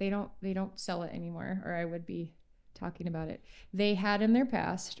 they don't sell it anymore, or I would be talking about it. They had in their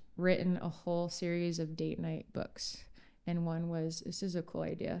past written a whole series of date night books. And one was, this is a cool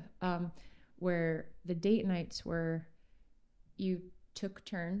idea, where the date nights were, you took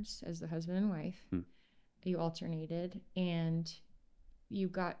turns as the husband and wife, you alternated, and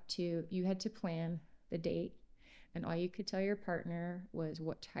you had to plan the date, and all you could tell your partner was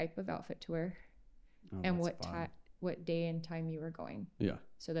what type of outfit to wear and what day and time you were going. Yeah.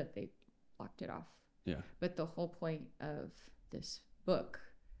 So that they blocked it off. Yeah. But the whole point of this book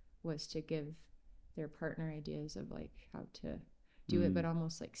was to give their partner ideas of like how to do it, but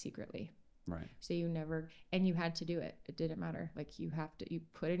almost like secretly. Right. So you had to do it. It didn't matter. Like you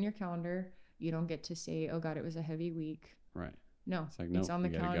put in your calendar. You don't get to say, oh God, it was a heavy week. Right. No, it's on the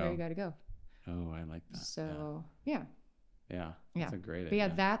calendar. You got to go. Oh, I like that. So yeah. That's a great idea.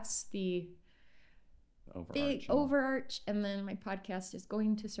 But that's the overarch. And then my podcast is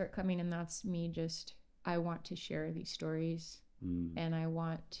going to start coming, and that's me I want to share these stories, and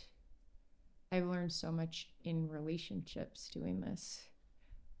I've learned so much in relationships doing this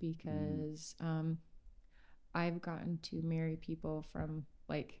because I've gotten to marry people from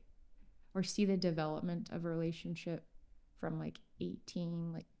or see the development of a relationship from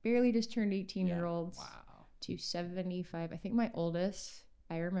 18, barely just turned 18-year-olds to 75. I think my oldest,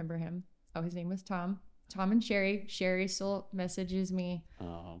 I remember him. Oh, his name was Tom. Tom and Sherry. Sherry still messages me.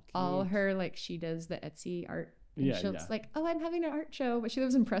 Oh, cute. All her, she does the Etsy art. And she'll like, oh, I'm having an art show, but she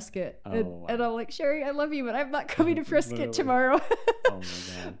lives in Prescott. And I'm like, Sherry, I love you, but I'm not coming to Prescott tomorrow. Oh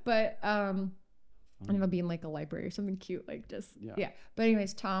my God. But, and it'll be in a library or something cute, yeah. But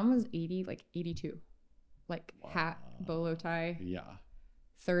anyways, Tom was 82, hat, bolo tie. Yeah.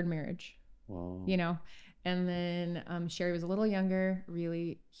 Third marriage. Wow. And then Sherry was a little younger.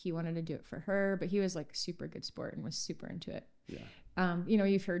 Really, he wanted to do it for her, but he was a super good sport and was super into it. Yeah.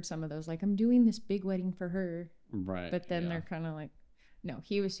 You've heard some of those, I'm doing this big wedding for her. Right. But then they're kind of no,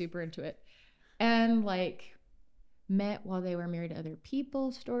 he was super into it. And met while they were married to other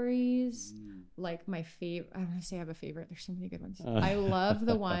people stories. My favorite, I don't want to say I have a favorite. There's so many good ones. I love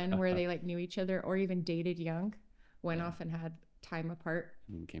the one where they knew each other or even dated young, went off and had time apart.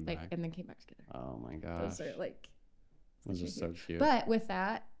 And came back. And then came back together. Oh my gosh. Those are those are so cute. But with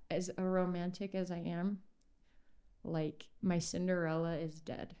that, as a romantic as I am, my Cinderella is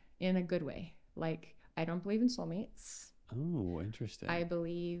dead in a good way. I don't believe in soulmates. Oh, interesting. I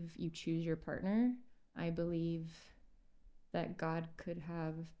believe you choose your partner. I believe that God could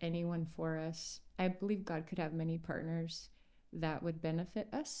have anyone for us. I believe God could have many partners that would benefit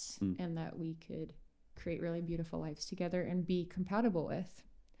us and that we could create really beautiful lives together and be compatible with.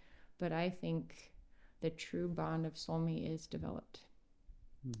 But I think the true bond of soulmate is developed.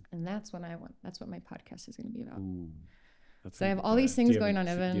 And that's what my podcast is going to be about. Ooh. So I have all these things going on,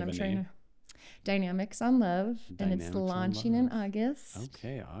 Evan. I'm trying to. Dynamics on Love, and it's Dynamics on launching in Love. August.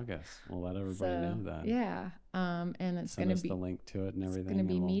 Okay, August. We'll let everybody know that. Yeah. And it's Send going to us be the link to it and everything. It's going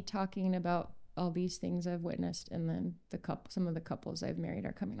to be me talking about all these things I've witnessed, and then some of the couples I've married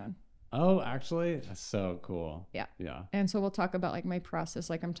are coming on. Oh, actually, that's so cool. Yeah. Yeah. And so we'll talk about like my process,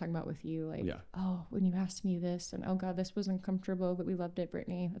 like I'm talking about with you, like, oh, when you asked me this, and oh God, this was uncomfortable, but we loved it,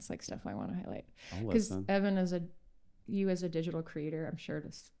 Brittany. That's like stuff I want to highlight. Because Evan, as a digital creator, I'm sure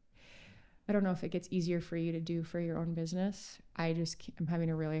I don't know if it gets easier for you to do for your own business. I'm having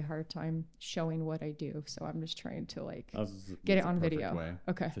a really hard time showing what I do. So I'm just trying to like get it on video. Way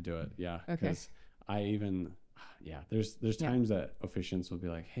to do it. Yeah. Okay. Because there's times that officiants will be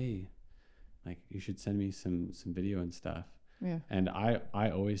like, hey, like you should send me some video and stuff. Yeah. And I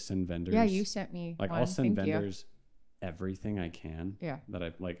always send vendors. Yeah, you sent me. Like I'll send vendors everything I can. Yeah. That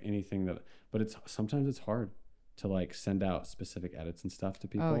I like anything that, but sometimes it's hard to like send out specific edits and stuff to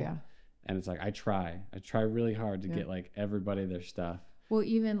people. Oh yeah. And it's like I try really hard to get like everybody their stuff. Well,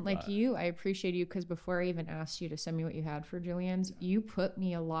 even like I appreciate you because before I even asked you to send me what you had for Julian's, you put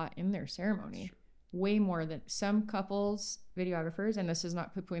me a lot in their ceremony. Way more than some couples, videographers, and this is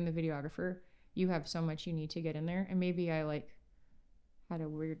not poo-pooing the videographer. You have so much you need to get in there. And maybe I like had a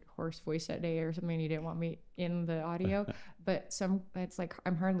weird hoarse voice that day or something. You didn't want me in the audio, but it's like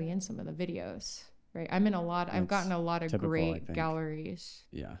I'm hardly in some of the videos, right? I'm in a lot. I've gotten a lot of great galleries.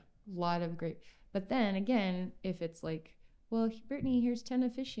 Yeah. A lot of great. But then again, if it's like, well, Brittany, here's 10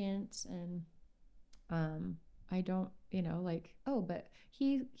 officiants, and I don't, like, oh, but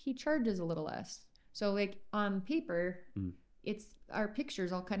he charges a little less. So like on paper, it's our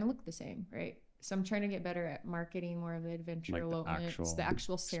pictures all kind of look the same, right? So I'm trying to get better at marketing more of the adventure elopements, the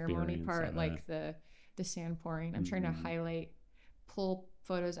actual ceremony part, like the sand pouring. I'm trying to pull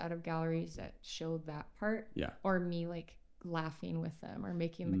photos out of galleries that show that part. Yeah. Or me like laughing with them or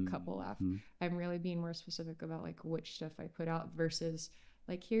making the couple laugh. I'm really being more specific about like which stuff I put out versus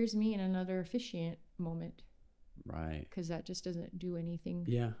like here's me in another officiant moment. Right. Because that just doesn't do anything.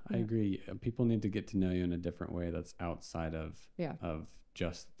 Yeah, I agree. People need to get to know you in a different way that's outside of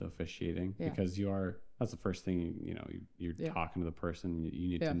just the officiating because that's the first thing, you're talking to the person. You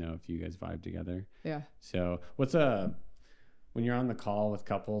need to know if you guys vibe together. Yeah. So when you're on the call with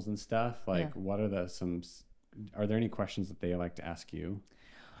couples and stuff, like what are are there any questions that they like to ask you?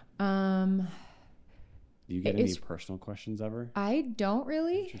 Do you get any personal questions ever? I don't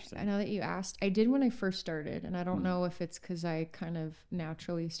really. I know that you asked. I did when I first started, and I don't know if it's because I kind of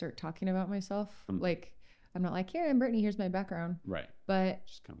naturally start talking about myself. Like, I'm not like, here, I'm Brittany, here's my background. Right. But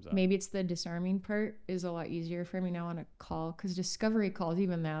just comes up. Maybe it's the disarming part is a lot easier for me now on a call, because discovery calls,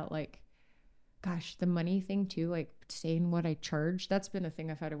 even that, like, gosh, the money thing too, like saying what I charge, that's been a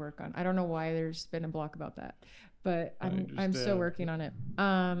thing I've had to work on. I don't know why there's been a block about that, but I'm still working on it.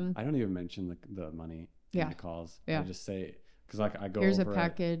 I don't even mention the money in the calls. I just say, because like I go here's over a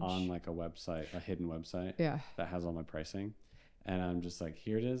package on like a website, a hidden website that has all my pricing. And I'm just like,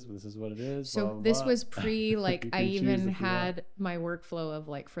 here it is. This is what it is. So blah, blah, this blah. was pre, like, I even had my workflow of,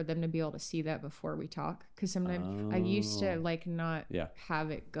 like, for them to be able to see that before we talk. Because sometimes I used to, like, not have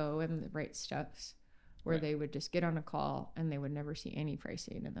it go in the right steps where they would just get on a call and they would never see any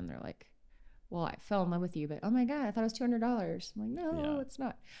pricing. And then they're like, well, I fell in love with you, but oh my God, I thought it was $200. I'm like, no, it's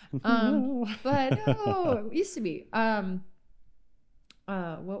not. But no, it used to be.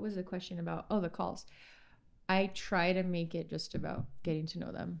 What was the question about? Oh, the calls. I try to make it just about getting to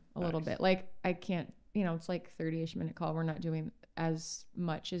know them a little bit. Like I can't, it's like 30-ish minute call. We're not doing as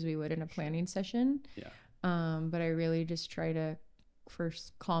much as we would in a planning session. Yeah. But I really just try to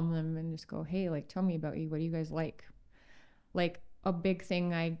first calm them and just go, hey, like, tell me about you. What do you guys like? Like a big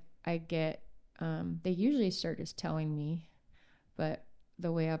thing I get, they usually start just telling me, but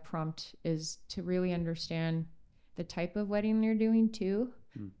the way I prompt is to really understand the type of wedding they're doing too.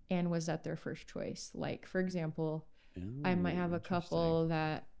 And was that their first choice? Like, for example, I might have a couple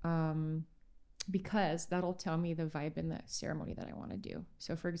that, because that'll tell me the vibe in the ceremony that I want to do.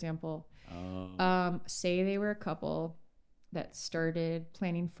 So for example, say they were a couple that started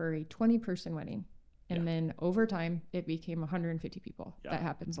planning for a 20-person wedding. And then over time, it became 150 people. Yeah. That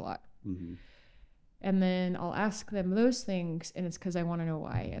happens a lot. Mm-hmm. And then I'll ask them those things, and it's because I want to know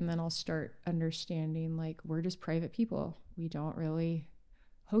why. And then I'll start understanding, like, we're just private people. We don't really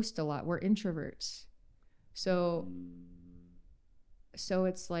host a lot. We're introverts. So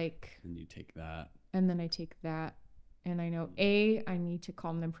it's like... And you take that. And then I take that. And I know, I need to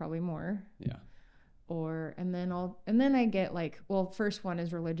calm them probably more. Yeah. And then I get like, well, first one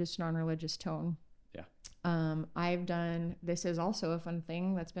is religious, non-religious tone. Yeah. This is also a fun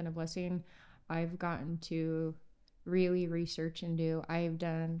thing that's been a blessing. I've gotten to really research and do. I've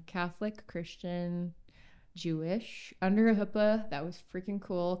done Catholic, Christian, Jewish under a HIPAA. That was freaking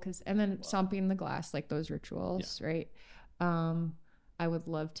cool. And then stomping the glass, like those rituals, right? I would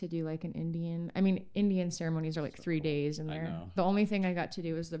love to do like an Indian ceremonies are like 3 days in there. The only thing I got to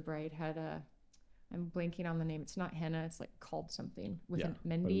do is the bride had I'm blanking on the name. It's not henna. It's like called something with an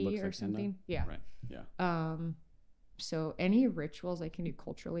Mendi or like something. Henna? Yeah. Right. Yeah. So any rituals I can do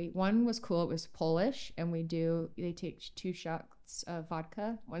culturally. One was cool. It was Polish, and they take 2 shots of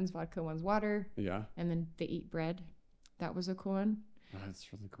vodka. One's vodka, one's water. Yeah. And then they eat bread. That was a cool one. Oh,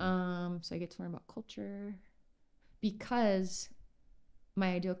 that's really cool. So I get to learn about culture because my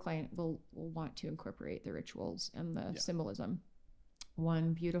ideal client will want to incorporate the rituals and the symbolism.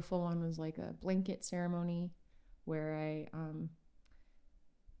 One beautiful one was like a blanket ceremony where I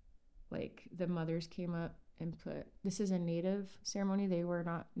like the mothers came up and this is a native ceremony. They were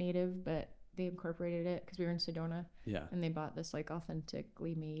not native, but they incorporated it because we were in Sedona. Yeah. And they bought this like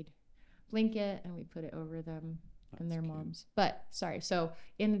authentically made blanket and we put it over them and their moms. But sorry. So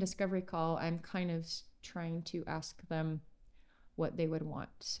in the discovery call, I'm kind of trying to ask them what they would want.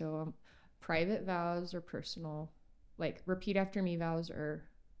 So private vows or personal, like repeat after me vows or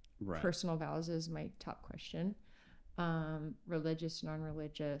personal vows is my top question. Religious,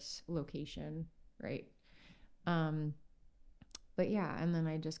 non-religious, location, right? But yeah, and then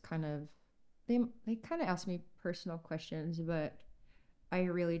I just kind of, they kind of ask me personal questions, but I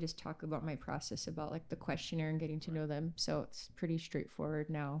really just talk about my process about like the questionnaire and getting to know them. So it's pretty straightforward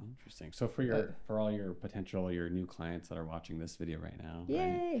now. Interesting. So for all your new clients that are watching this video right now. Yay.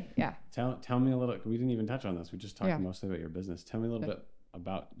 Right? Yeah. Tell me a little, we didn't even touch on this. We just talked mostly about your business. Tell me a little bit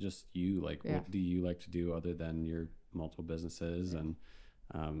about just you. Like, what do you like to do other than your multiple businesses? And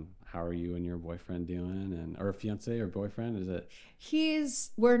how are you and your boyfriend doing? Or fiance or boyfriend? Is it?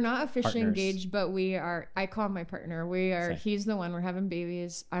 We're not officially engaged, but we are. I call him my partner. He's the one. We're having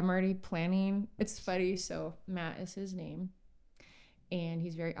babies. I'm already planning. It's funny. So Matt is his name, and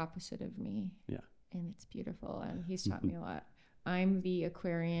he's very opposite of me. Yeah. And it's beautiful, and he's taught me a lot. I'm the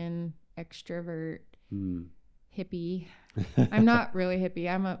Aquarian extrovert hippie. I'm not really hippie.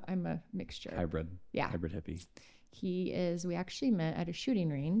 I'm a mixture. Hybrid. Yeah. Hybrid hippie. We actually met at a shooting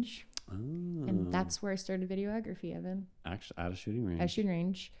range. Oh. And that's where I started videography, Evan. Actually, at a shooting range. At a shooting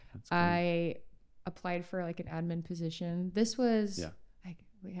range. That's cool. I applied for like an admin position. This was,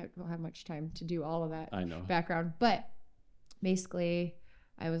 we don't have much time to do all of that background. But basically,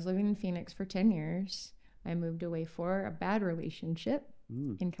 I was living in Phoenix for 10 years. I moved away for a bad relationship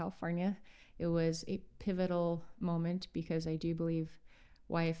in California. It was a pivotal moment because I do believe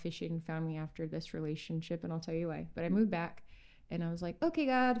why officiating found me after this relationship, and I'll tell you why. But I moved back and I was like, okay,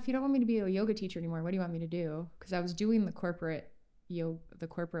 God, if you don't want me to be a yoga teacher anymore, what do you want me to do? Because I was doing the corporate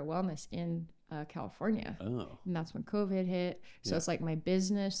wellness in California. Oh. And that's when COVID hit. So it's like my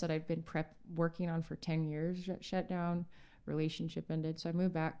business that I've been working on for 10 years shut down, relationship ended. So I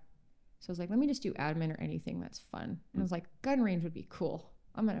moved back. So I was like, let me just do admin or anything that's fun. And I was like, gun range would be cool.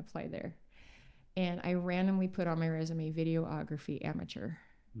 I'm going to apply there. And I randomly put on my resume, videography amateur.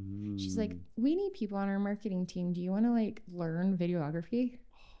 She's like, we need people on our marketing team. Do you want to like learn videography?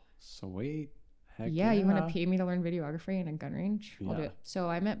 Sweet. Heck yeah. You want to pay me to learn videography in a gun range? I'll do it. So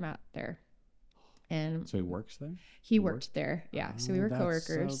I met Matt there. And so he works there? He worked there. Yeah. So we were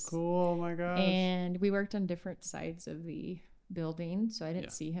coworkers. So cool. Oh my gosh. And we worked on different sides of the building. So I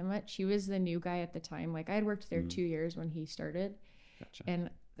didn't see him much. He was the new guy at the time. Like I had worked there 2 years when he started. Gotcha. And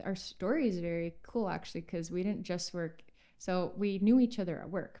our story is very cool actually because we didn't just work. So we knew each other at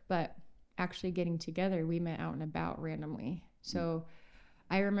work, but actually getting together, we met out and about randomly. So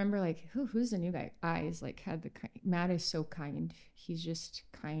I remember like, who's the new guy? Eyes like Matt is so kind. He's just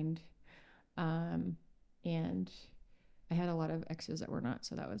kind. And I had a lot of exes that were not,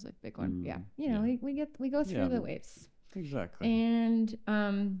 so that was a big one. Yeah. You know, we go through the waves. Exactly. And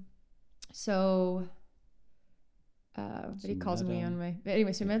so but he calls me on my, but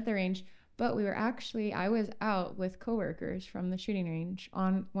anyway, so we met at the range, but I was out with coworkers from the shooting range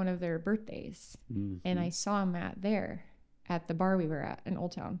on one of their birthdays. And I saw Matt there at the bar we were at in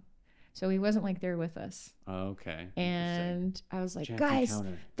Old Town. So he wasn't like there with us. Okay. And I was like, guys,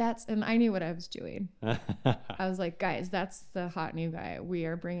 and I knew what I was doing. I was like, guys, that's the hot new guy. We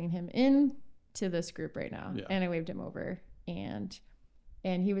are bringing him in to this group right now. Yeah. And I waved him over and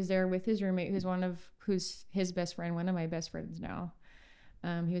he was there with his roommate, who's his best friend, one of my best friends now.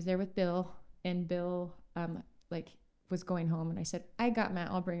 He was there with Bill, and Bill was going home, and I said, I got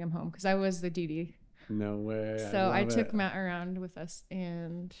Matt, I'll bring him home, because I was the DD. No way. So I took Matt around with us,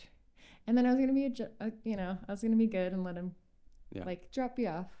 and then I was gonna be I was gonna be good and let him drop you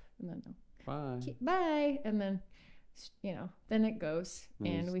off, and then bye, bye, and then you know, then it goes.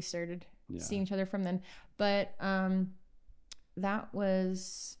 Nice. And we started Yeah. seeing each other from then. But that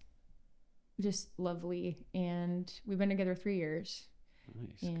was just lovely. And we've been together 3 years.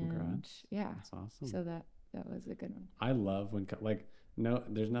 Nice. And Congrats. yeah. That's awesome. So that was a good one. I love when, like, no,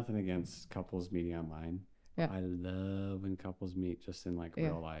 there's nothing against couples meeting online. Yeah. I love when couples meet just in like Yeah.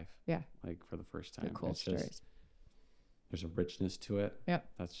 real life. Yeah. Like for the first The time. cool It's stories. just, there's a richness to it. Yep.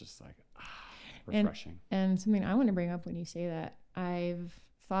 That's just like refreshing. And something I want to bring up when you say that, I've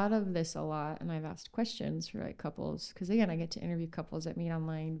thought of this a lot, and I've asked questions for like couples, because again, I get to interview couples that meet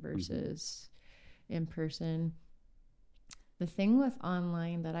online versus in person. The thing with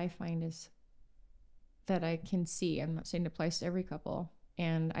online that I find is that I can see, I'm not saying it applies to every couple,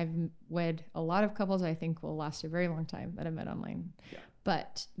 and I've wed a lot of couples I think will last a very long time that I've met online. Yeah.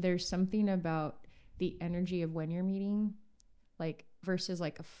 But there's something about the energy of when you're meeting, like versus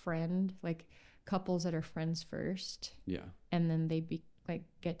like a friend, like couples that are friends first. Yeah. And then they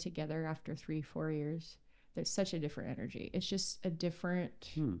get together after 3-4 years. There's such a different energy. It's just a different,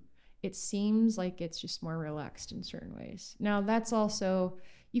 it seems like it's just more relaxed in certain ways. Now that's also,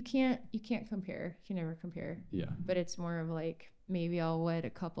 you can't compare. You can never compare. Yeah. But it's more of like, maybe I'll wed a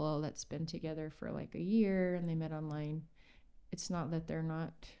couple that's been together for like a year and they met online. It's not that they're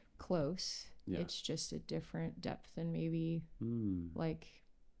not close. Yeah. It's just a different depth, and maybe like,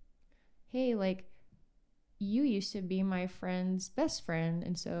 hey, like you used to be my friend's best friend,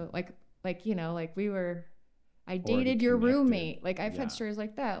 and so like you know, like I dated your roommate. Like I've had stories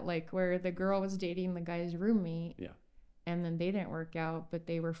like that, like where the girl was dating the guy's roommate. Yeah. And then they didn't work out, but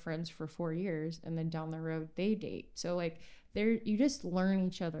they were friends for 4 years, and then down the road they date. So like you just learn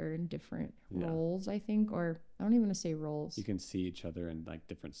each other in different roles, I think, or I don't even want to say roles. You can see each other in like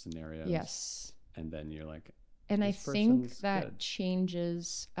different scenarios. Yes. And then you're like, and I think that good.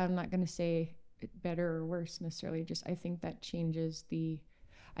 changes, I'm not going to say better or worse necessarily, just I think that changes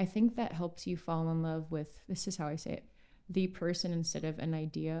I think that helps you fall in love with, this is how I say it, the person instead of an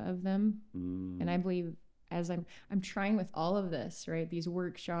idea of them. And I believe, as I'm trying with all of this, right, these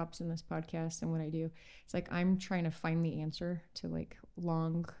workshops and this podcast and what I do, it's like I'm trying to find the answer to like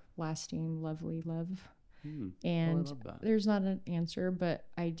long lasting lovely love. And I love that. There's not an answer, but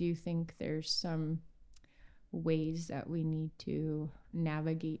I do think there's some ways that we need to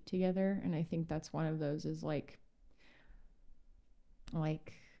navigate together, and I think that's one of those is like I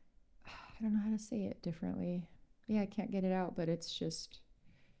don't know how to say it differently. I can't get it out, but it's just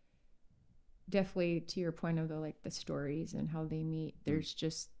definitely to your point of the stories and how they meet.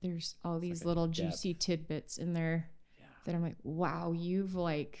 There's all these like little juicy tidbits in there that I'm like, wow,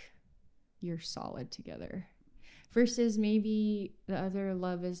 you're solid together. Versus maybe the other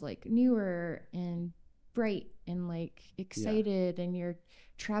love is like newer and bright and like excited and you're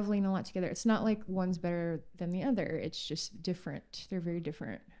traveling a lot together. It's not like one's better than the other. It's just different. They're very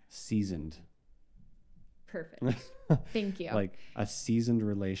different. Seasoned. Perfect. Thank you. Like a seasoned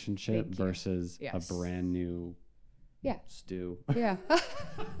relationship versus a brand new stew. Yeah.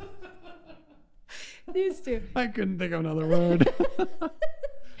 These two. I couldn't think of another word.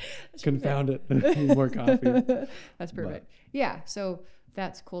 Confound it. Need more coffee. That's perfect. Yeah. So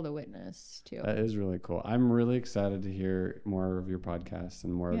that's cool to witness too. That is really cool. I'm really excited to hear more of your podcast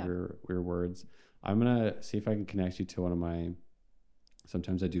and more of your words. I'm going to see if I can connect you to one of my,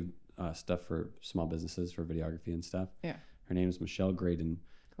 sometimes I do stuff for small businesses for videography and stuff. Yeah. Her name is Michelle Graydon,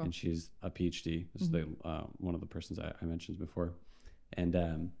 and she's a PhD. This is the one of the persons I mentioned before.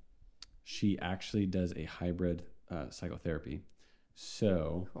 And she actually does a hybrid psychotherapy.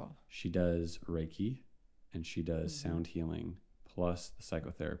 So she does Reiki and she does sound healing plus the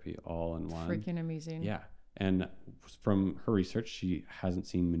psychotherapy all in one. Freaking amazing. Yeah. And from her research, she hasn't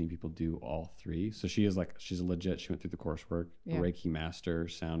seen many people do all three. So she's a legit, she went through the coursework, Reiki master,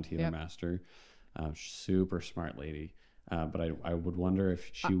 sound healer master, super smart lady. But I would wonder if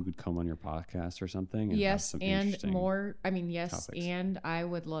she would come on your podcast or something. And yes. And more, topics. And I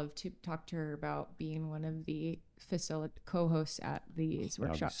would love to talk to her about being one of the co-hosts at these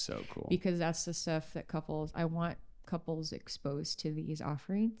workshops. That would be so cool. Because that's the stuff that I want couples exposed to these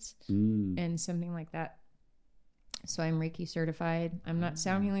offerings and something like that. So I'm Reiki certified. I'm not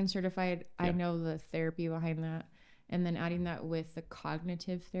sound healing certified. Yeah. I know the therapy behind that. And then adding that with the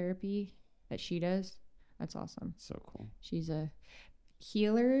cognitive therapy that she does, that's awesome. So cool. She's a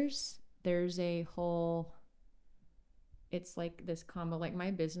healers. There's a whole, it's like this combo. Like my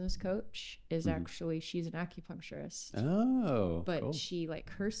business coach is actually, she's an acupuncturist. Oh, but cool. she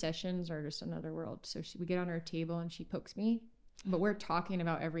her sessions are just another world. So we get on her table and she pokes me, but we're talking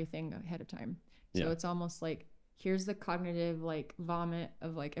about everything ahead of time. So it's almost like, here's the cognitive vomit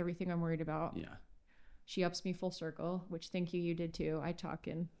of everything I'm worried about. Yeah. She ups me full circle, which thank you, you did too. I talk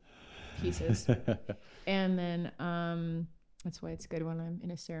in pieces. And then that's why it's good when I'm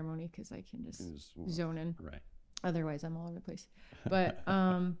in a ceremony, because I can just zone in. Right. Otherwise, I'm all over the place. But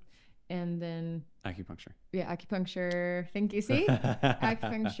and then acupuncture. Yeah, acupuncture. Thank you. See,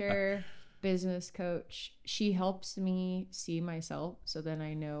 acupuncture, business coach. She helps me see myself, so then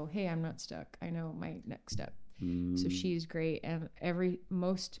I know, hey, I'm not stuck. I know my next step. So she's great, and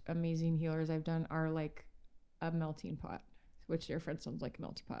most amazing healers I've done are like a melting pot, which their friend sounds like a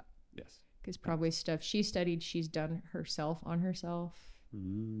melting pot. Yes. Because probably stuff she studied, she's done herself on herself,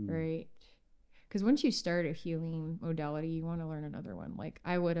 right? Because once you start a healing modality, you want to learn another one. Like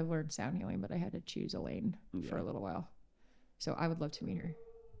I would have learned sound healing, but I had to choose a lane for a little while. So I would love to meet her.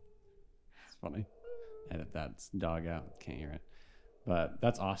 It's funny. Edit that dog out. Can't hear it. But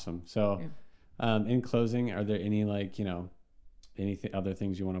that's awesome. So in closing, are there any other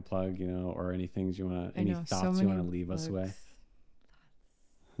things you want to plug, or any things you want to, any thoughts you want to leave us with?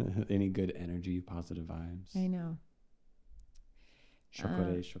 Any good energy, positive vibes? I know.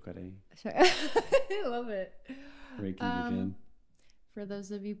 Shokare. I love it. Reiki for those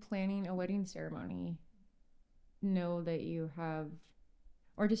of you planning a wedding ceremony, know that you have,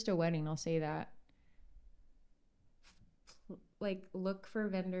 or just a wedding, I'll say that. Like, look for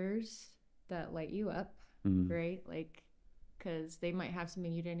vendors that light you up, right? Like, because they might have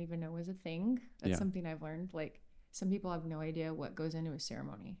something you didn't even know was a thing. That's something I've learned. Like, some people have no idea what goes into a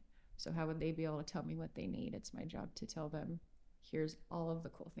ceremony. So how would they be able to tell me what they need? It's my job to tell them, here's all of the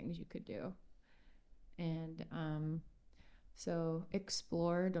cool things you could do. And so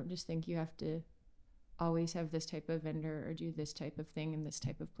explore. Don't just think you have to always have this type of vendor or do this type of thing in this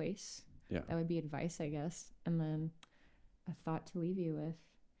type of place. That would be advice, I guess. And then a thought to leave you with.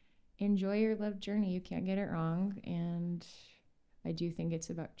 Enjoy your love journey. You can't get it wrong. And I do think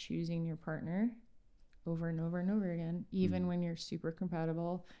it's about choosing your partner over and over and over again. Even when you're super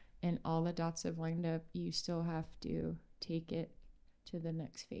compatible and all the dots have lined up, you still have to take it to the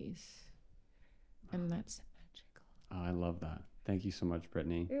next phase. And that's magical. Oh, I love that. Thank you so much,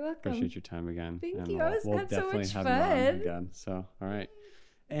 Brittany. You're welcome. Appreciate your time again. Thank you. We'll had definitely so much have fun. You on again. So, all right.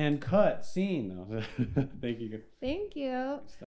 And cut. Scene. Thank you. Thank you.